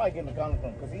 Somebody getting the gun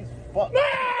from because he's fucked.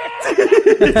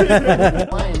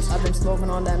 I've been smoking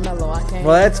on that mellow. I can't.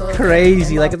 Well, that's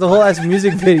crazy. Like it's a whole ass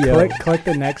music video. Click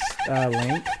the next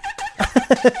link.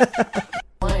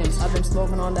 I've been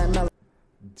smoking on that mellow.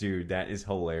 Dude, that is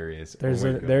hilarious. There's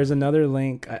Oh my God. there's another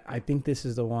link. I think this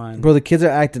is the one. Bro, the kids are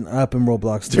acting up in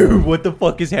Roblox, Dude, what the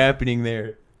fuck is happening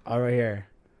there? Oh, right here.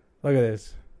 Look at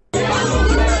this.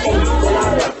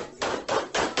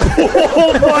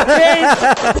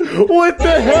 What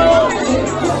the hell?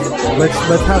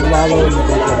 Let's have Lalo in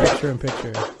the picture in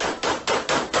picture.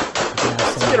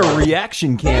 Get a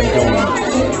reaction cam going.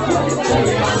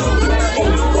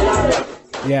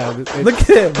 Yeah, Look at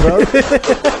it, bro. and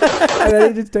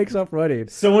then he just takes off running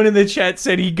Someone in the chat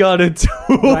said he got a tool.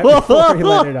 right before he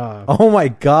let it off. Oh my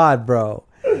god, bro.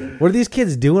 What are these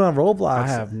kids doing on Roblox? I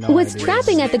have no Was idea.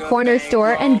 trapping at the corner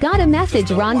store and got a message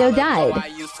Rondo died.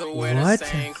 What?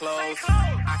 Found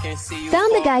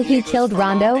the guy who killed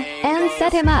Rondo and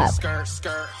set him up. Brought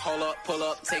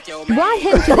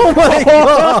him to the Oh my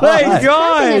trapping at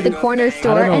god! the corner I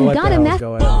store don't know and what got the a hell's message.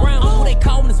 going on.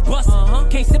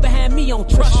 Can't sit behind me on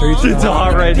trust. It's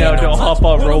hot right now. Don't hop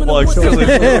on Roblox till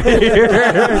it's here.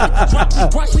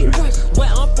 Where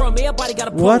I'm from, everybody got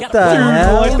a What got the a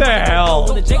hell? What the hell?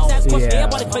 When the Jakes ask questions, Yeah.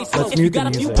 everybody face Let's up. If mute you the got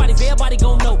a few music. bodies, everybody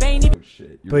gon' know. They ain't even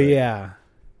But yeah,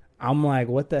 I'm like,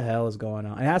 what the hell is going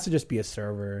on? It has to just be a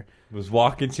server. Was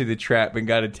walking to the trap and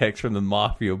got a text from the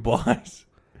mafia boss.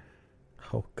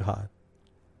 Oh god.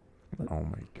 Oh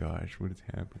my gosh, what is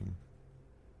happening?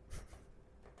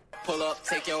 pull up,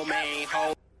 take your main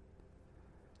hoe.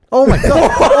 Oh my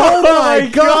god. Oh my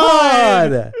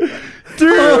god.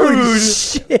 Dude! Holy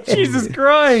shit. Jesus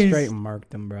Christ! Straight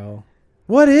marked him, bro.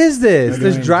 What is this? They're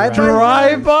There's doing drive-by.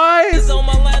 Drive-bys? On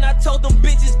my line, I told them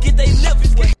bitches get they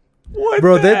lips wet. What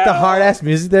Bro, the the hell? hard ass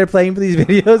music they're playing for these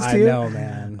videos I too. know,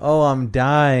 man. Oh, I'm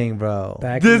dying, bro.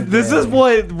 Back in the This is day.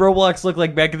 what Roblox looked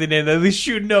like back in the day. They're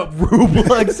shooting up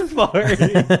Roblox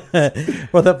party.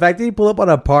 Well, the fact that you pull up on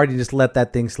a party and just let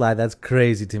that thing slide, that's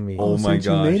crazy to me. Oh my Since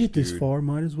you gosh, made it this dude. far,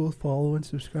 might as well follow and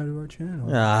subscribe to our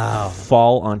channel. Oh,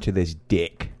 Fall onto this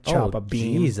dick. Chop a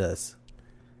beam. Jesus.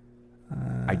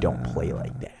 I don't play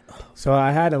like that. So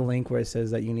I had a link where it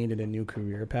says that you needed a new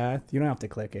career path. You don't have to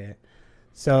click it.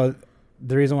 So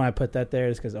the reason why I put that there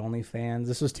is because OnlyFans,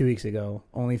 this was 2 weeks ago,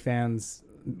 OnlyFans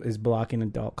is blocking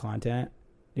adult content.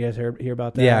 You guys hear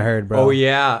about that? Yeah, I heard, bro. Oh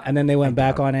yeah. And then they went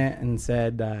back on it and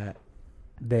said that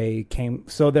they came.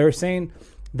 So they were saying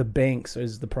the banks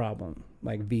is the problem,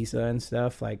 like Visa and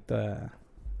stuff, like the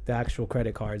actual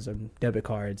credit cards and debit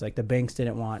cards. Like the banks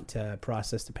didn't want to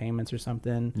process the payments or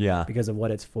something. Yeah. Because of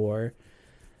what it's for.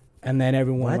 And then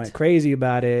everyone What? went crazy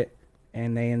about it.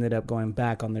 and they ended up going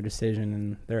back on their decision,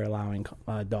 and they're allowing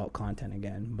adult content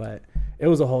again. But it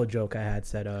was a whole joke I had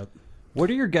set up. What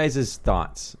are your guys'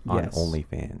 thoughts on Yes.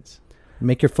 OnlyFans?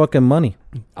 Make your fucking money.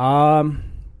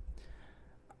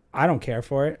 I don't care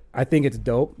for it. I think it's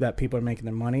dope that people are making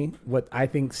their money. What I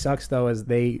think sucks though is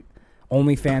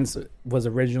OnlyFans was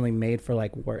originally made for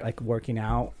working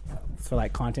out for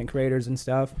like content creators and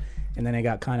stuff, and then it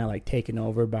got kind of like taken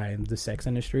over by the sex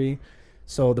industry.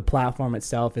 So the platform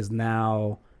itself is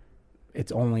now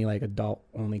it's only like adult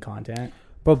only content.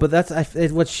 But what's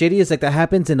shitty is like that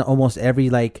happens in almost every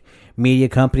like media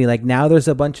company. Like now there's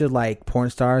a bunch of like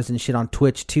porn stars and shit on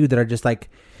Twitch too that are just like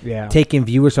taking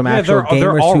viewers from actual gamers.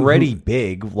 They're already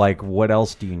big. Like, what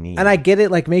else do you need? And I get it,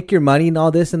 like make your money and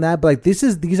all this and that, but like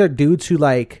these are dudes who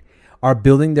like are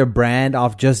building their brand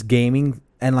off just gaming,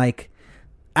 and like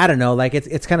I don't know, like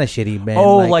it's kind of shitty, man.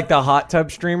 Oh, like the hot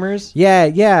tub streamers?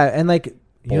 Yeah, and like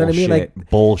you know what I mean? Like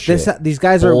bullshit. These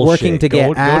guys are working to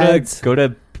get ads. Go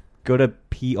to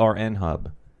PRN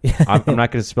Hub. I'm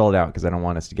not going to spell it out because I don't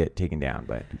want us to get taken down.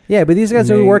 But but these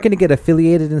guys are working to get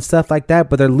affiliated and stuff like that.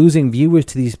 But they're losing viewers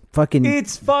to these fucking.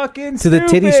 It's fucking to the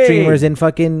titty streamers in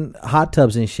fucking hot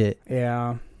tubs and shit.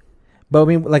 Yeah, but I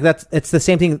mean, like it's the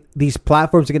same thing. These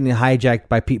platforms are getting hijacked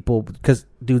by people because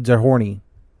dudes are horny.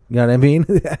 You know what I mean?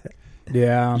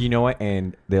 Yeah. You know what?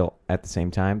 And they'll at the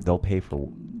same time they'll pay for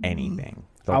anything.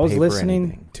 I was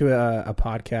listening to a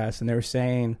podcast, and they were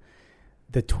saying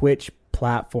the Twitch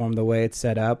platform, the way it's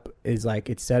set up is like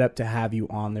it's set up to have you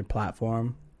on their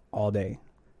platform all day.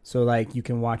 So like you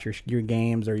can watch your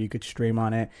games, or you could stream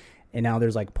on it, and now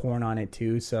there's like porn on it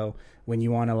too. So when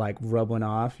you want to like rub one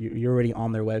off, you're already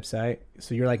on their website,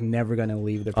 so you're like never gonna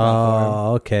leave the platform.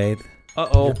 Oh, okay.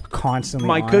 You're constantly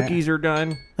my on cookies it. are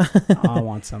done. I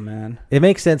want some, man. It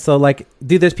makes sense though. Like,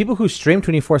 dude, there's people who stream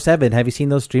 24/7. Have you seen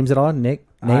those streams at all, Nate?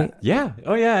 Yeah.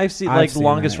 Oh yeah. I've seen the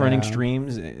longest running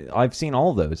streams. I've seen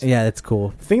all of those. Yeah, it's cool.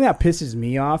 The thing that pisses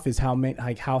me off is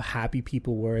how happy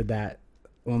people were that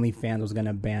OnlyFans was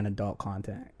gonna ban adult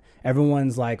content.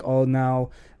 Everyone's like, oh, now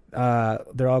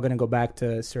they're all gonna go back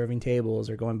to serving tables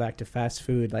or going back to fast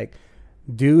food. Like,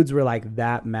 dudes were like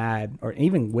that mad, or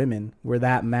even women were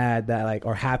that mad that like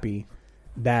are happy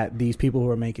that these people who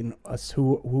are making us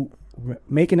who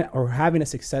making it or having a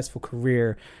successful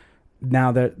career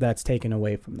now that's taken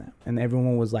away from them, and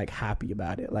everyone was like happy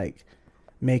about it, like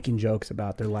making jokes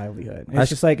about their livelihood. And it's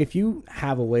just like, if you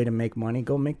have a way to make money,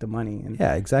 go make the money. And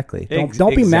yeah, exactly.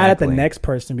 Don't be mad at the next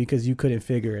person because you couldn't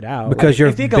figure it out. Because you're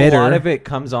I think bitter. a lot of it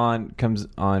comes on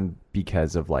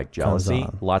because of like jealousy.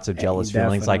 Lots of jealous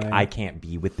feelings. Like, I can't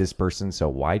be with this person, so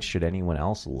why should anyone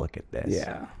else look at this?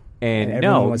 Yeah. And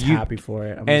everyone was happy for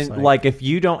it. And like if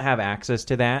you don't have access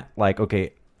to that, like,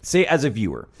 okay, say as a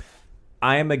viewer,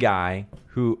 I am a guy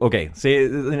who, okay, say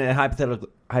in a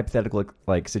hypothetical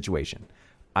like situation,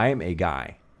 I am a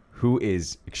guy who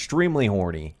is extremely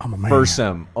horny for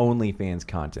some OnlyFans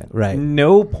content. Right.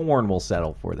 No porn will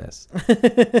settle for this.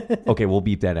 Okay, we'll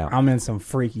beep that out. I'm in some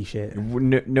freaky shit.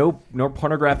 No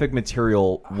pornographic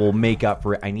material will make up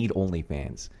for it. I need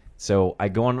OnlyFans. So I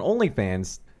go on an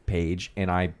OnlyFans page and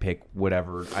I pick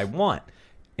whatever I want.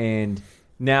 And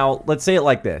now let's say it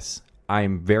like this.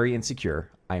 I'm very insecure.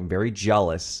 I'm very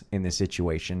jealous in this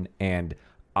situation, and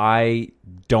I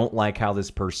don't like how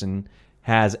this person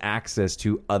has access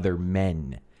to other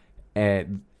men.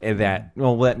 And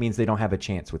that means they don't have a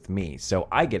chance with me. So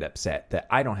I get upset that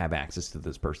I don't have access to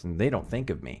this person. They don't think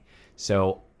of me.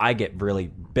 So I get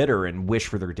really bitter and wish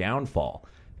for their downfall.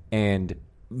 And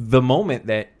the moment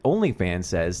that OnlyFans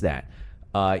says that,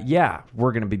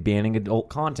 we're going to be banning adult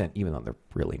content, even though they're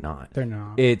really not. They're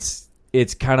not.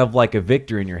 It's kind of like a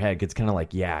victory in your head. It's kind of like,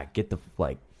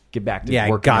 get back to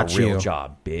working a real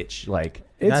job, bitch. Like,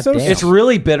 it's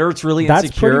really bitter. It's really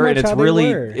insecure, and it's really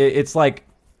it's like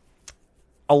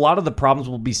a lot of the problems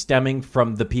will be stemming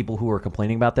from the people who are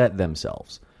complaining about that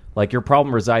themselves. Like, your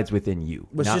problem resides within you,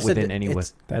 not within anyone.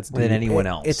 Within anyone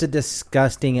else. It's a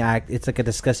disgusting act. It's like a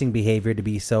disgusting behavior to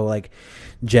be so like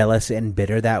jealous and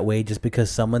bitter that way, just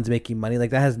because someone's making money.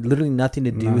 Like, that has literally nothing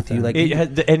to do with you. Like,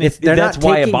 that's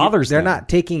why it bothers them. They're not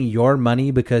taking your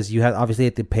money because you obviously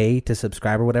have to pay to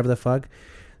subscribe or whatever the fuck.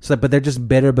 So, but they're just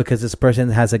bitter because this person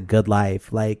has a good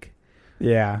life. Like,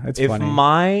 yeah, it's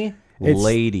funny. If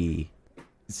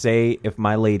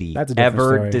my lady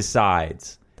ever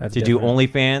decides to do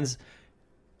OnlyFans,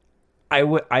 I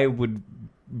would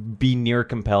be near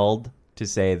compelled to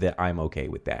say that I'm okay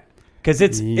with that, because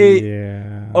this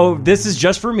is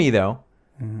just for me though,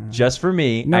 just for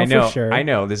me. No, I know, for sure. I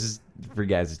know. This is for you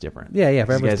guys. It's different. Yeah,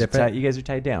 for everyone's different. You guys are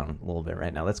tied down a little bit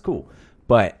right now. That's cool,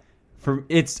 but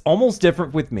it's almost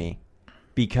different with me,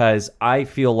 because I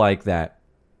feel like that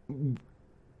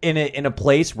in a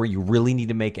place where you really need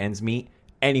to make ends meet,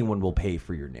 anyone will pay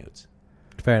for your nudes.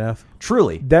 Fair enough.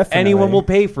 Truly. Definitely. Anyone will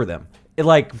pay for them.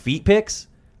 Like feet pics,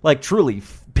 like truly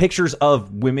pictures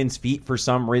of women's feet for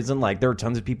some reason. Like there are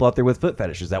tons of people out there with foot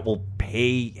fetishes that will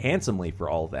pay handsomely for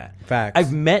all of that. Facts.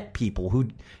 I've met people who,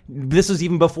 this was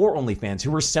even before OnlyFans, who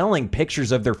were selling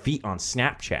pictures of their feet on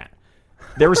Snapchat.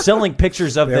 They were selling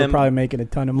pictures of They were them. probably making a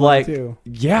ton of money Like, too.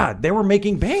 yeah, they were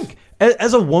making bank.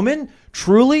 As a woman,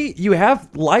 truly, you have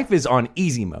life is on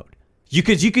easy mode. You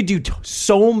could do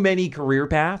so many career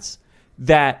paths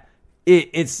that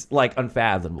it's like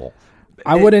unfathomable.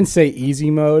 I wouldn't say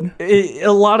easy mode. A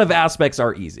lot of aspects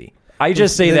are easy. I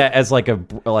just say that as like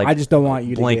I just don't want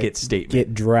you blanket to statement.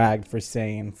 get dragged for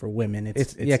saying for women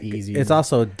it's easy. It's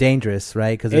also dangerous,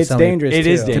 right? Because It's dangerous. It too.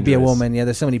 is to be a dangerous. woman. Yeah,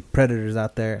 there's so many predators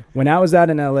out there. When I was out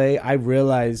in LA, I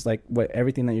realized like what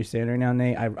everything that you're saying right now,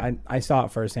 Nate. I saw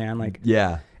it firsthand. Like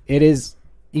Yeah. it is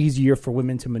easier for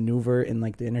women to maneuver in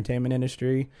like the entertainment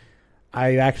industry.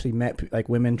 I actually met like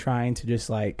women trying to just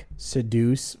like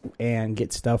seduce and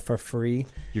get stuff for free.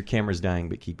 Your camera's dying,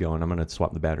 but keep going. I'm gonna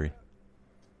swap the battery.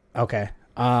 Okay.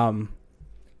 And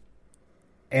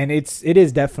it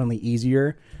is definitely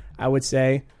easier, I would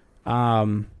say.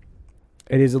 It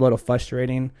is a little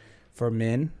frustrating for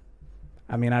men.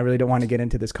 I mean, I really don't want to get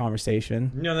into this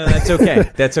conversation. No, that's okay.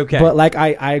 That's okay. But like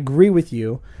I agree with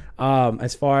you.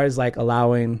 As far as like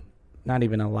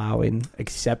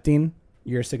accepting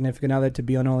your significant other to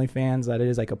be on OnlyFans, that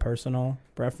is like a personal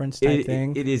preference type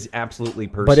thing. It is absolutely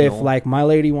personal. But if like my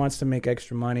lady wants to make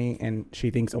extra money and she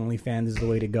thinks OnlyFans is the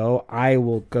way to go, I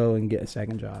will go and get a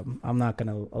second job. I'm not going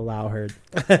to allow her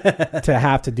to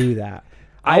have to do that.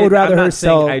 I would rather her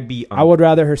sell. I would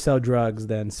rather her sell drugs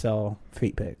than sell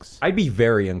feet pics. I'd be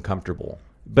very uncomfortable.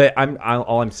 But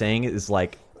all I'm saying is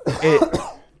like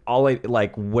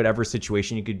whatever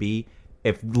situation you could be,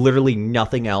 if literally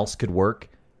nothing else could work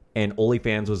and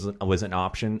OnlyFans was an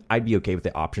option, I'd be okay with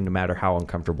the option no matter how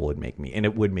uncomfortable it'd make me. And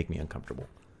it would make me uncomfortable.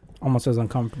 Almost as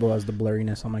uncomfortable as the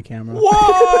blurriness on my camera.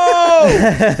 Whoa!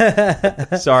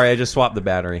 Sorry, I just swapped the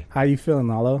battery. How you feeling,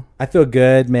 Lalo? I feel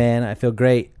good, man. I feel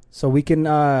great. So we can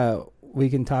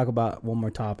talk about one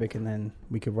more topic and then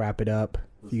we could wrap it up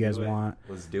if you guys want.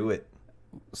 Let's do it.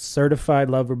 Certified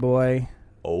Lover Boy.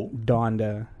 Oh.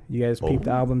 Donda. You guys peeped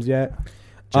the albums yet?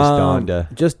 Just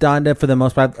Donda. Just Donda for the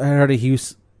most part. I heard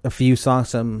a few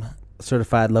songs from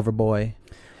Certified Lover Boy.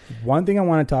 One thing I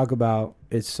want to talk about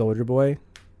is Soulja Boy.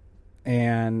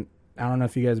 And I don't know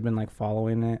if you guys have been like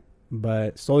following it,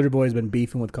 but Soulja Boy has been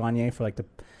beefing with Kanye for like the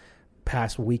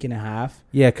past week and a half.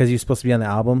 Yeah, because you're supposed to be on the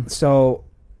album. So,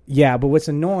 yeah, but what's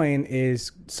annoying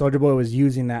is Soulja Boy was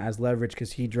using that as leverage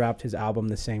because he dropped his album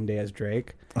the same day as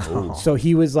Drake. Oh. So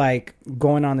he was like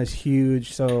going on this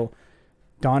huge. So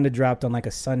Donda dropped on like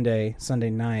a Sunday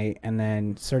night, and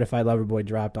then Certified Lover Boy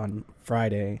dropped on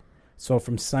Friday. So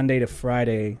from Sunday to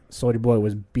Friday, Soulja Boy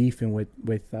was beefing with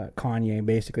Kanye,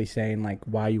 basically saying like,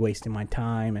 "Why are you wasting my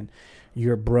time?" and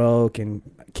 "You're broke," and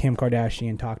Kim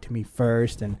Kardashian talked to me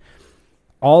first, and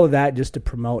all of that just to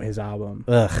promote his album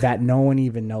that no one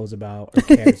even knows about or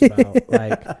cares about.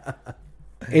 Like,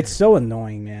 it's so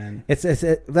annoying, man. That's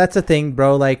the thing,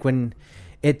 bro. Like when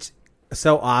it's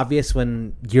so obvious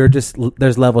when you're just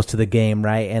there's levels to the game,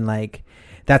 right? And like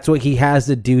that's what he has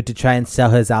to do to try and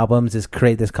sell his albums is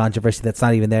create this controversy that's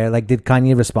not even there. Like, did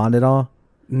Kanye respond at all?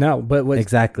 No, but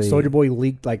exactly. Soulja Boy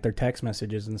leaked like their text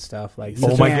messages and stuff. Like,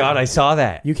 oh my god, I saw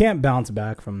that. You can't bounce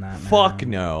back from that, man. Fuck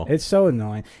no. It's so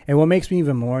annoying. And what makes me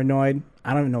even more annoyed,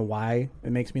 I don't even know why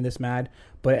it makes me this mad,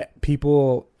 but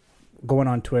people going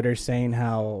on Twitter saying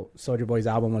how Soulja Boy's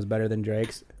album was better than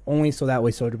Drake's, only so that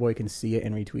way Soulja Boy can see it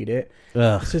and retweet it.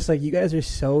 Ugh. It's just like, you guys are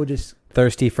so just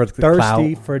thirsty for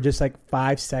clout. for just like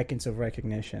 5 seconds of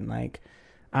recognition. Like,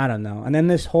 I don't know. And then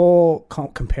this whole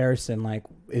comparison, like,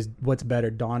 is what's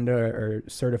better, Donda or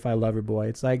Certified Lover Boy?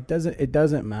 It's like, it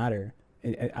doesn't matter.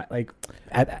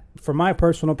 For my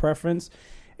personal preference,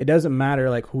 it doesn't matter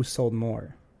like who sold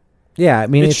more. Yeah, I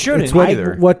mean, it shouldn't it's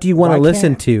either. What do you want to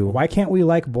listen to? Why can't we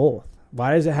like both?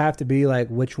 Why does it have to be like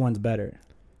which one's better?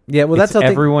 Yeah, well, that's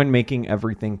everyone making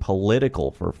everything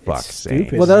political, for fuck's sake.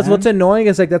 stupid. Well, that's man. what's annoying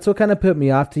is like that's what kind of put me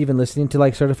off to even listening to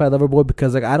like Certified Lover Boy,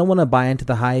 because like I don't want to buy into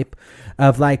the hype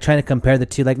of like trying to compare the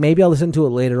two. Like maybe I'll listen to it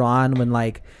later on when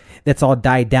like that's all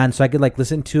died down, so I could like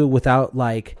listen to it without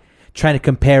like trying to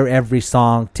compare every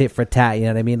song tit for tat. You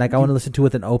know what I mean? Like I want to listen to it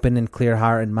with an open and clear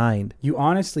heart and mind. You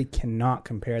honestly cannot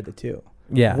compare the two.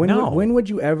 Yeah. When would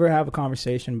you ever have a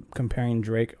conversation comparing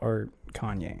Drake or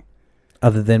Kanye?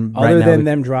 Other than Other right now, than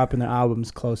them dropping their albums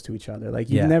close to each other, like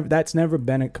Yeah. that's never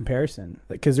been a comparison,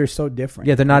 because they're so different.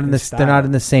 yeah, they're not like, in this. They're style. not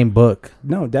in the same book.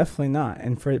 No, definitely not.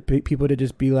 And for people to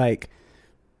just be like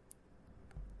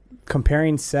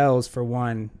comparing sales for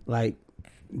one, like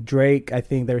Drake, I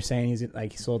think they were saying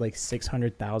he sold like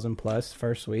 600,000 plus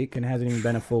first week, and it hasn't even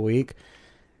been a full week.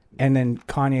 And then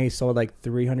Kanye sold like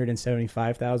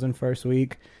 375,000 first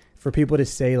week. For people to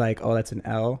say like, oh, that's an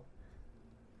L.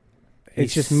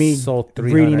 It's just me sold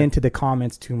 300. reading into the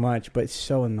comments too much, but it's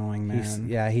so annoying,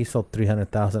 man. He sold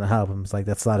 300,000 albums. Like,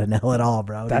 that's not an L at all,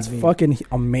 bro. That's fucking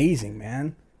amazing,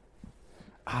 man.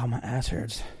 Oh, my ass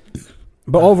hurts.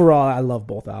 But overall, I love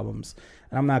both albums.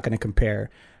 And I'm not going to compare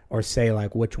or say,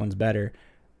 like, which one's better.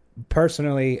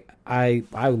 Personally, I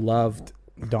loved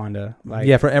Donda. Like,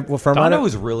 yeah. For Donda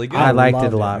was really good. I liked it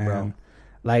loved a lot, man. bro.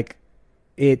 Like,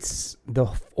 it's the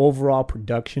overall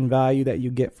production value that you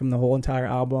get from the whole entire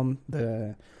album,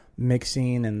 the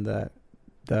mixing and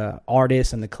the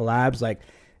artists and the collabs. Like,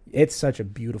 it's such a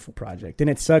beautiful project, and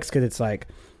it sucks because it's like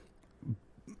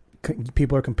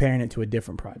people are comparing it to a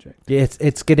different project. Yeah,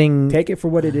 it's getting. Take it for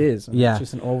what it is. Yeah. It's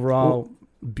just an overall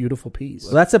beautiful piece.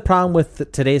 Well, that's the problem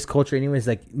with today's culture, anyways.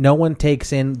 Like, no one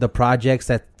takes in the projects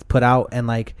that put out and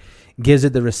like gives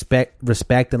it the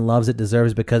respect and loves it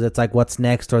deserves, because it's like, what's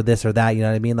next or this or that, you know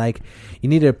what I mean? Like, you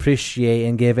need to appreciate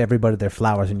and give everybody their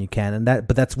flowers when you can, and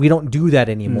that's we don't do that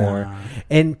anymore. Nah.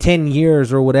 In 10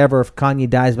 years or whatever, if Kanye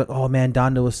dies, but oh man,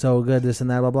 Donda was so good, this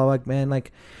and that, blah blah, like, man,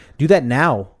 like, do that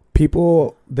now.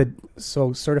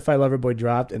 So Certified Lover Boy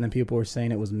dropped, and then people were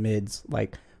saying it was mids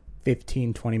like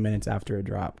 15-20 minutes after it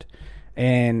dropped,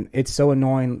 and it's so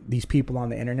annoying, these people on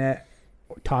the internet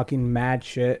talking mad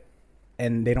shit,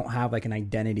 and they don't have like an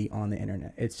identity on the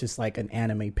internet. It's just like an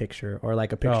anime picture or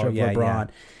like a picture of LeBron. Yeah.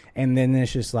 And then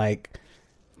it's just like,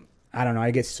 I don't know, I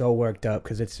get so worked up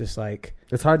because it's just like,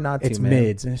 It's hard not to, it's man.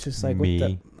 mids, and it's just like, Me. what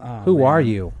the, oh, Who man. are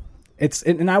you?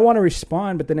 And I want to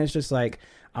respond, but then it's just like,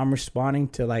 I'm responding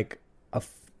to like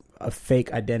a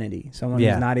fake identity. Someone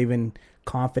Yeah. who's not even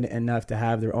confident enough to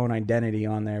have their own identity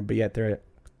on there, but yet they're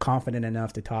confident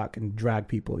enough to talk and drag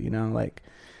people, you know, like.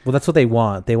 Well, that's what they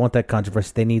want. They want that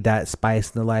controversy. They need that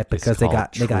spice in their life because they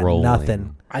got trolling.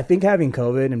 nothing. I think having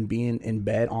COVID and being in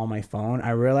bed on my phone, I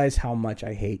realized how much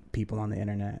I hate people on the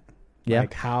internet. Yeah.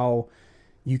 Like how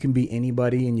you can be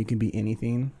anybody and you can be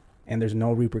anything, and there's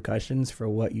no repercussions for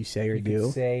what you say or You do.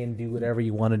 can say and do whatever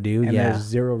you want to do. And Yeah. there's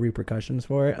zero repercussions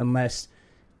for it unless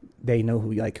they know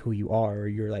who you are, or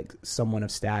you're like someone of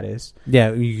status.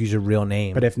 Yeah, you use your real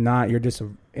name. But if not, you're just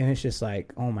and it's just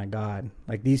like, oh my God,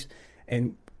 like these,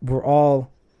 and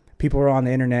people are on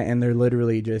the internet and they're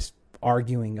literally just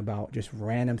arguing about just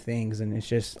random things, and it's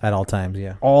just At all times,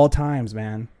 yeah. all times,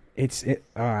 man.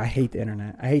 I hate the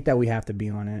internet. I hate that we have to be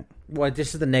on it. Well,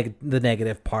 this is the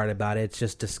negative part about it. It's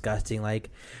just disgusting. Like,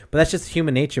 but that's just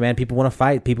human nature, man. People want to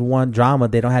fight. People want drama.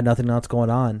 They don't have nothing else going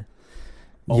on.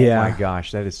 Oh Yeah. my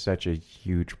gosh, that is such a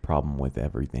huge problem with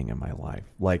everything in my life.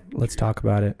 Like, Let's talk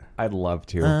about it. I'd love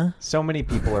to. So many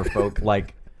people are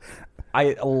like,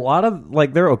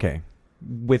 they're okay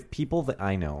with people that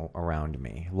I know around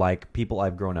me, like people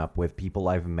I've grown up with, people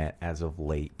I've met as of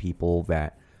late, people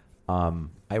that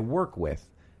I work with,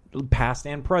 past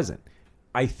and present.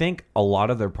 I think a lot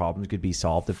of their problems could be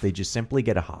solved if they just simply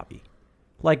get a hobby.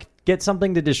 Like, get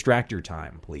something to distract your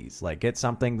time, please. Like, get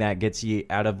something that gets you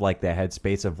out of like the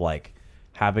headspace of like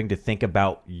having to think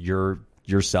about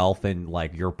yourself and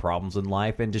like your problems in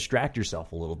life, and distract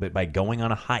yourself a little bit by going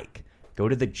on a hike, go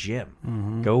to the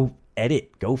gym, go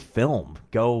edit, go film,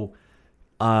 go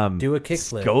Do a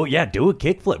kickflip. do a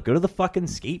kickflip, go to the fucking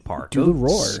skate park, Do the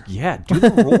roar. Do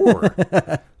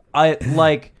the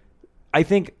roar. I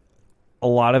think a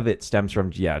lot of it stems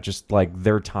from just like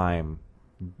their time,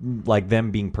 like them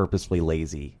being purposefully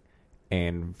lazy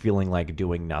and feeling like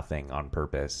doing nothing on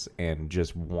purpose and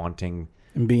just wanting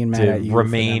And being mad to at you for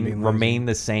them being remain lazy.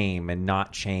 the same and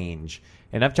not change.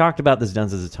 And I've talked about this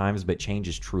dozens of times, but change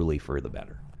is truly for the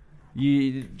better.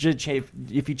 You just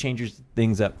if you change your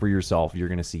things up for yourself, you're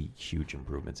going to see huge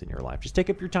improvements in your life. Just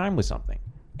take up your time with something.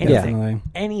 Definitely.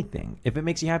 Anything. If it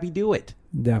makes you happy, do it.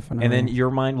 Definitely. And then your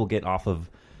mind will get off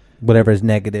of Whatever is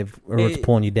negative or what's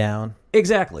pulling you down.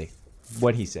 exactly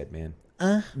what he said, man.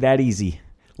 That easy.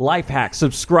 Life hacks.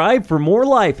 Subscribe for more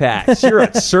life hacks. You're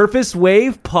at Surface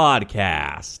Wave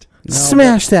Podcast.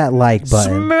 Smash that like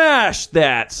button. Smash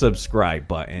that subscribe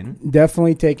button.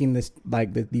 Definitely taking this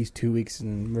these 2 weeks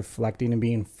and reflecting and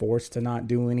being forced to not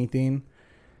do anything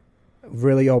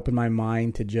really opened my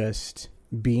mind to just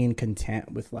being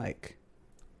content with like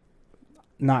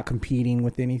not competing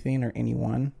with anything or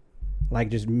anyone, like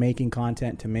just making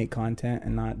content to make content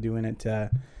and not doing it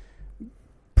to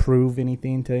prove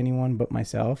anything to anyone but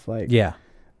myself. Like, Yeah.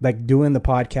 like doing the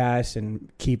podcast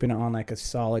and keeping it on like a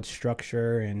solid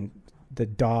structure and the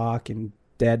doc and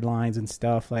deadlines and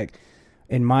stuff. Like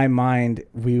in my mind,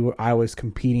 I was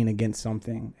competing against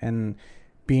something, and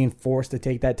being forced to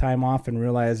take that time off and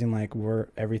realizing like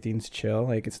everything's chill.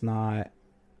 Like it's not.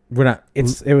 We're not.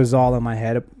 It was all in my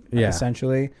head. Yeah.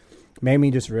 Essentially, made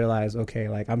me just realize, okay,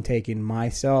 like I'm taking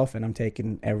myself and I'm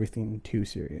taking everything too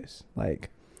serious. Like.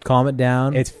 Calm it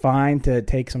down. It's fine to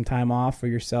take some time off for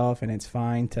yourself, and it's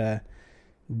fine to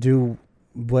do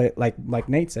what, like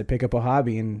Nate said, pick up a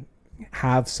hobby and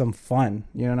have some fun.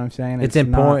 You know what I'm saying? It's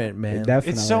important, man.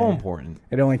 Definitely. It's so important.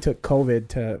 It only took COVID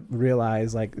to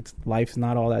realize like life's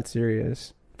not all that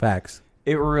serious. Facts.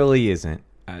 It really isn't.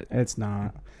 It's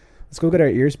not. Let's go get our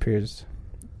ears pierced.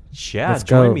 Yeah, Let's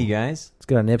join go. me, guys. Let's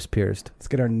get our nips pierced. Let's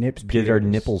get our nips pierced. Get our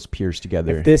nipples pierced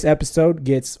together. If this episode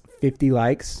gets 50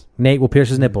 likes, Nate will pierce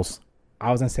his nipples.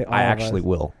 I was gonna say all I of actually us.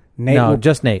 will. Nate No, will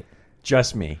just Nate.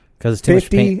 Just me. Because it's too much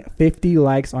paint. 50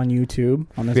 likes on YouTube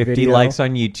on this 50 video. likes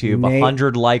on YouTube, Nate-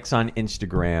 100 likes on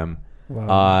Instagram. Wow,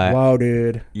 wow,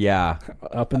 dude. Yeah.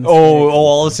 Up in the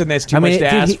all of a sudden that's too much to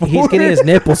ask for. He's getting his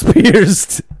nipples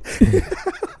pierced.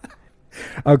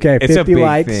 Okay, It's a 50 big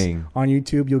likes thing. on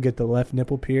YouTube, you'll get the left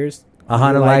nipple pierced.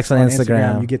 100 likes on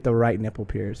Instagram. you get the right nipple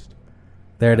pierced.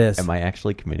 There it is. Am I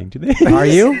actually committing to this? Are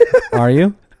you? Are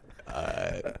you?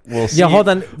 We'll see. Yeah, hold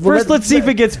on. First, let's see if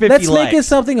it gets 50 Let's likes. make it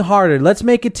something harder. Let's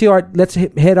make it to our. Let's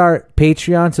hit our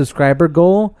Patreon subscriber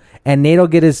goal, and Nate will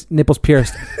get his nipples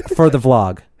pierced for the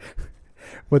vlog.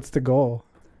 What's the goal?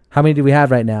 How many do we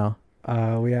have right now?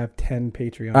 We have 10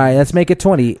 Patreon. All right, let's make it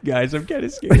 20. Guys, I'm kind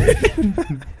of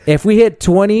scared. If we hit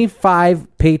 25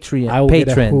 Patreon I will get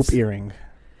a patrons, hoop earring.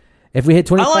 if we hit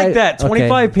 25, I like that.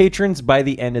 25 Okay. patrons by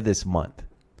the end of this month.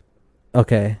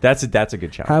 Okay. That's a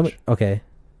good challenge. Okay.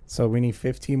 So we need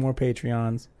 15 more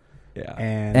Patreons. Yeah.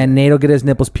 And Nate will get his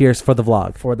nipples pierced for the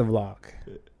vlog. for the vlog.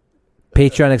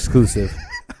 Patreon exclusive.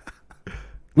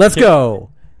 Let's go.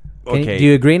 Okay. Do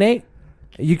you agree, Nate?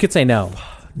 You could say no.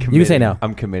 You can say no.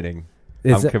 I'm committing.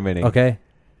 Is I'm it- committing. Okay.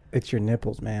 It's your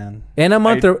nipples, man. In a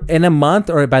month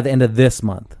or by the end of this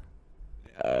month?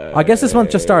 I guess this month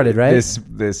just started, right?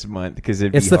 This month, because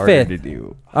it'd It's be the harder 5th. to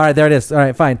do. All right, there it is. All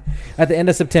right, fine. At the end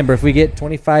of September, if we get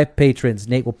 25 patrons,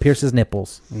 Nate will pierce his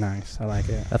nipples. Nice. I like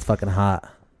it. That's fucking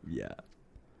hot. Yeah.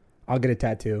 I'll get a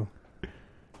tattoo.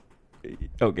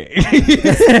 Okay.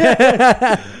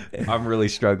 I'm really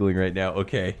struggling right now.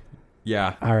 Okay.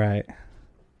 Yeah. All right.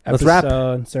 Let's wrap.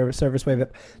 Service Wave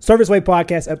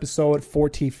podcast episode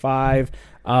 45.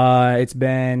 It's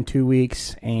been 2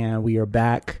 weeks and we are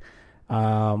back.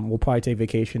 We'll probably take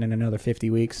vacation in another 50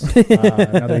 weeks,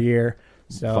 another year.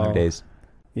 So 5 days.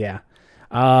 Yeah.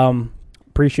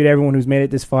 Appreciate everyone who's made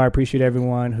it this far. Appreciate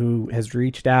everyone who has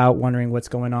reached out, wondering what's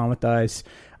going on with us.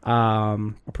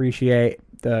 Appreciate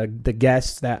the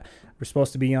guests that were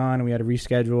supposed to be on and we had to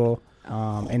reschedule.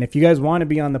 And if you guys want to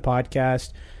be on the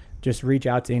podcast, just reach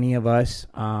out to any of us.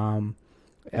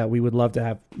 We would love to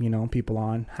have people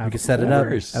on. We could set it up.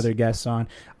 Other guests on.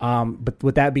 But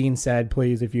with that being said,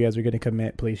 please, if you guys are going to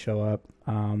commit, please show up.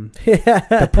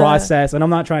 The process, and I'm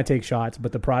not trying to take shots,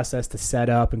 but the process to set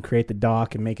up and create the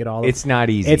doc and make it all. It's not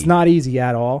easy. It's not easy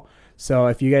at all. So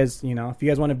if you guys,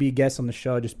 want to be guests on the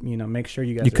show, just make sure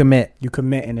you guys commit. You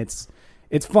commit, and it's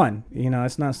fun.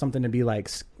 It's not something to be like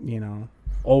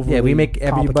overly. Yeah, we make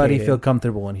everybody complicated. feel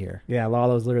comfortable in here. Yeah,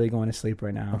 Lalo's literally going to sleep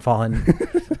right now. I'm falling.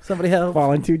 Somebody help.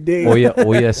 Falling too deep.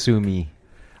 Oyasumi.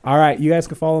 All right, you guys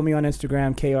can follow me on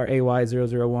Instagram,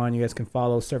 KRAY001. You guys can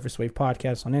follow Surface Wave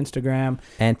Podcast on Instagram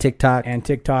And TikTok.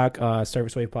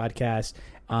 Surface Wave Podcast.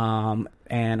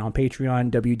 And on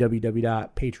Patreon,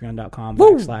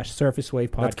 www.patreon.com/Surface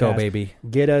Wave Podcast. Let's go, baby.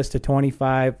 Get us to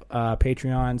 25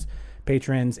 patrons,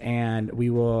 and we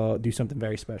will do something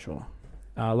very special.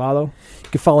 Lalo? You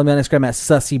can follow me on Instagram at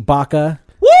SussyBaka.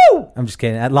 Woo! I'm just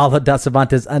kidding. At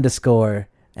Lalo.Cervantes_.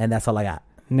 And that's all I got.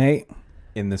 Nate?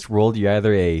 In this world, you're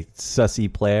either a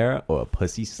sussy player or a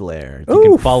pussy slayer. You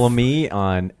can follow me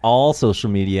on all social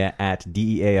media at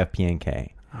DEAFPNK.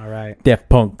 All right. Def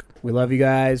Punk. We love you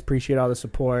guys. Appreciate all the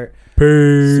support.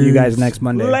 Peace. See you guys next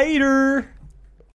Monday. Later.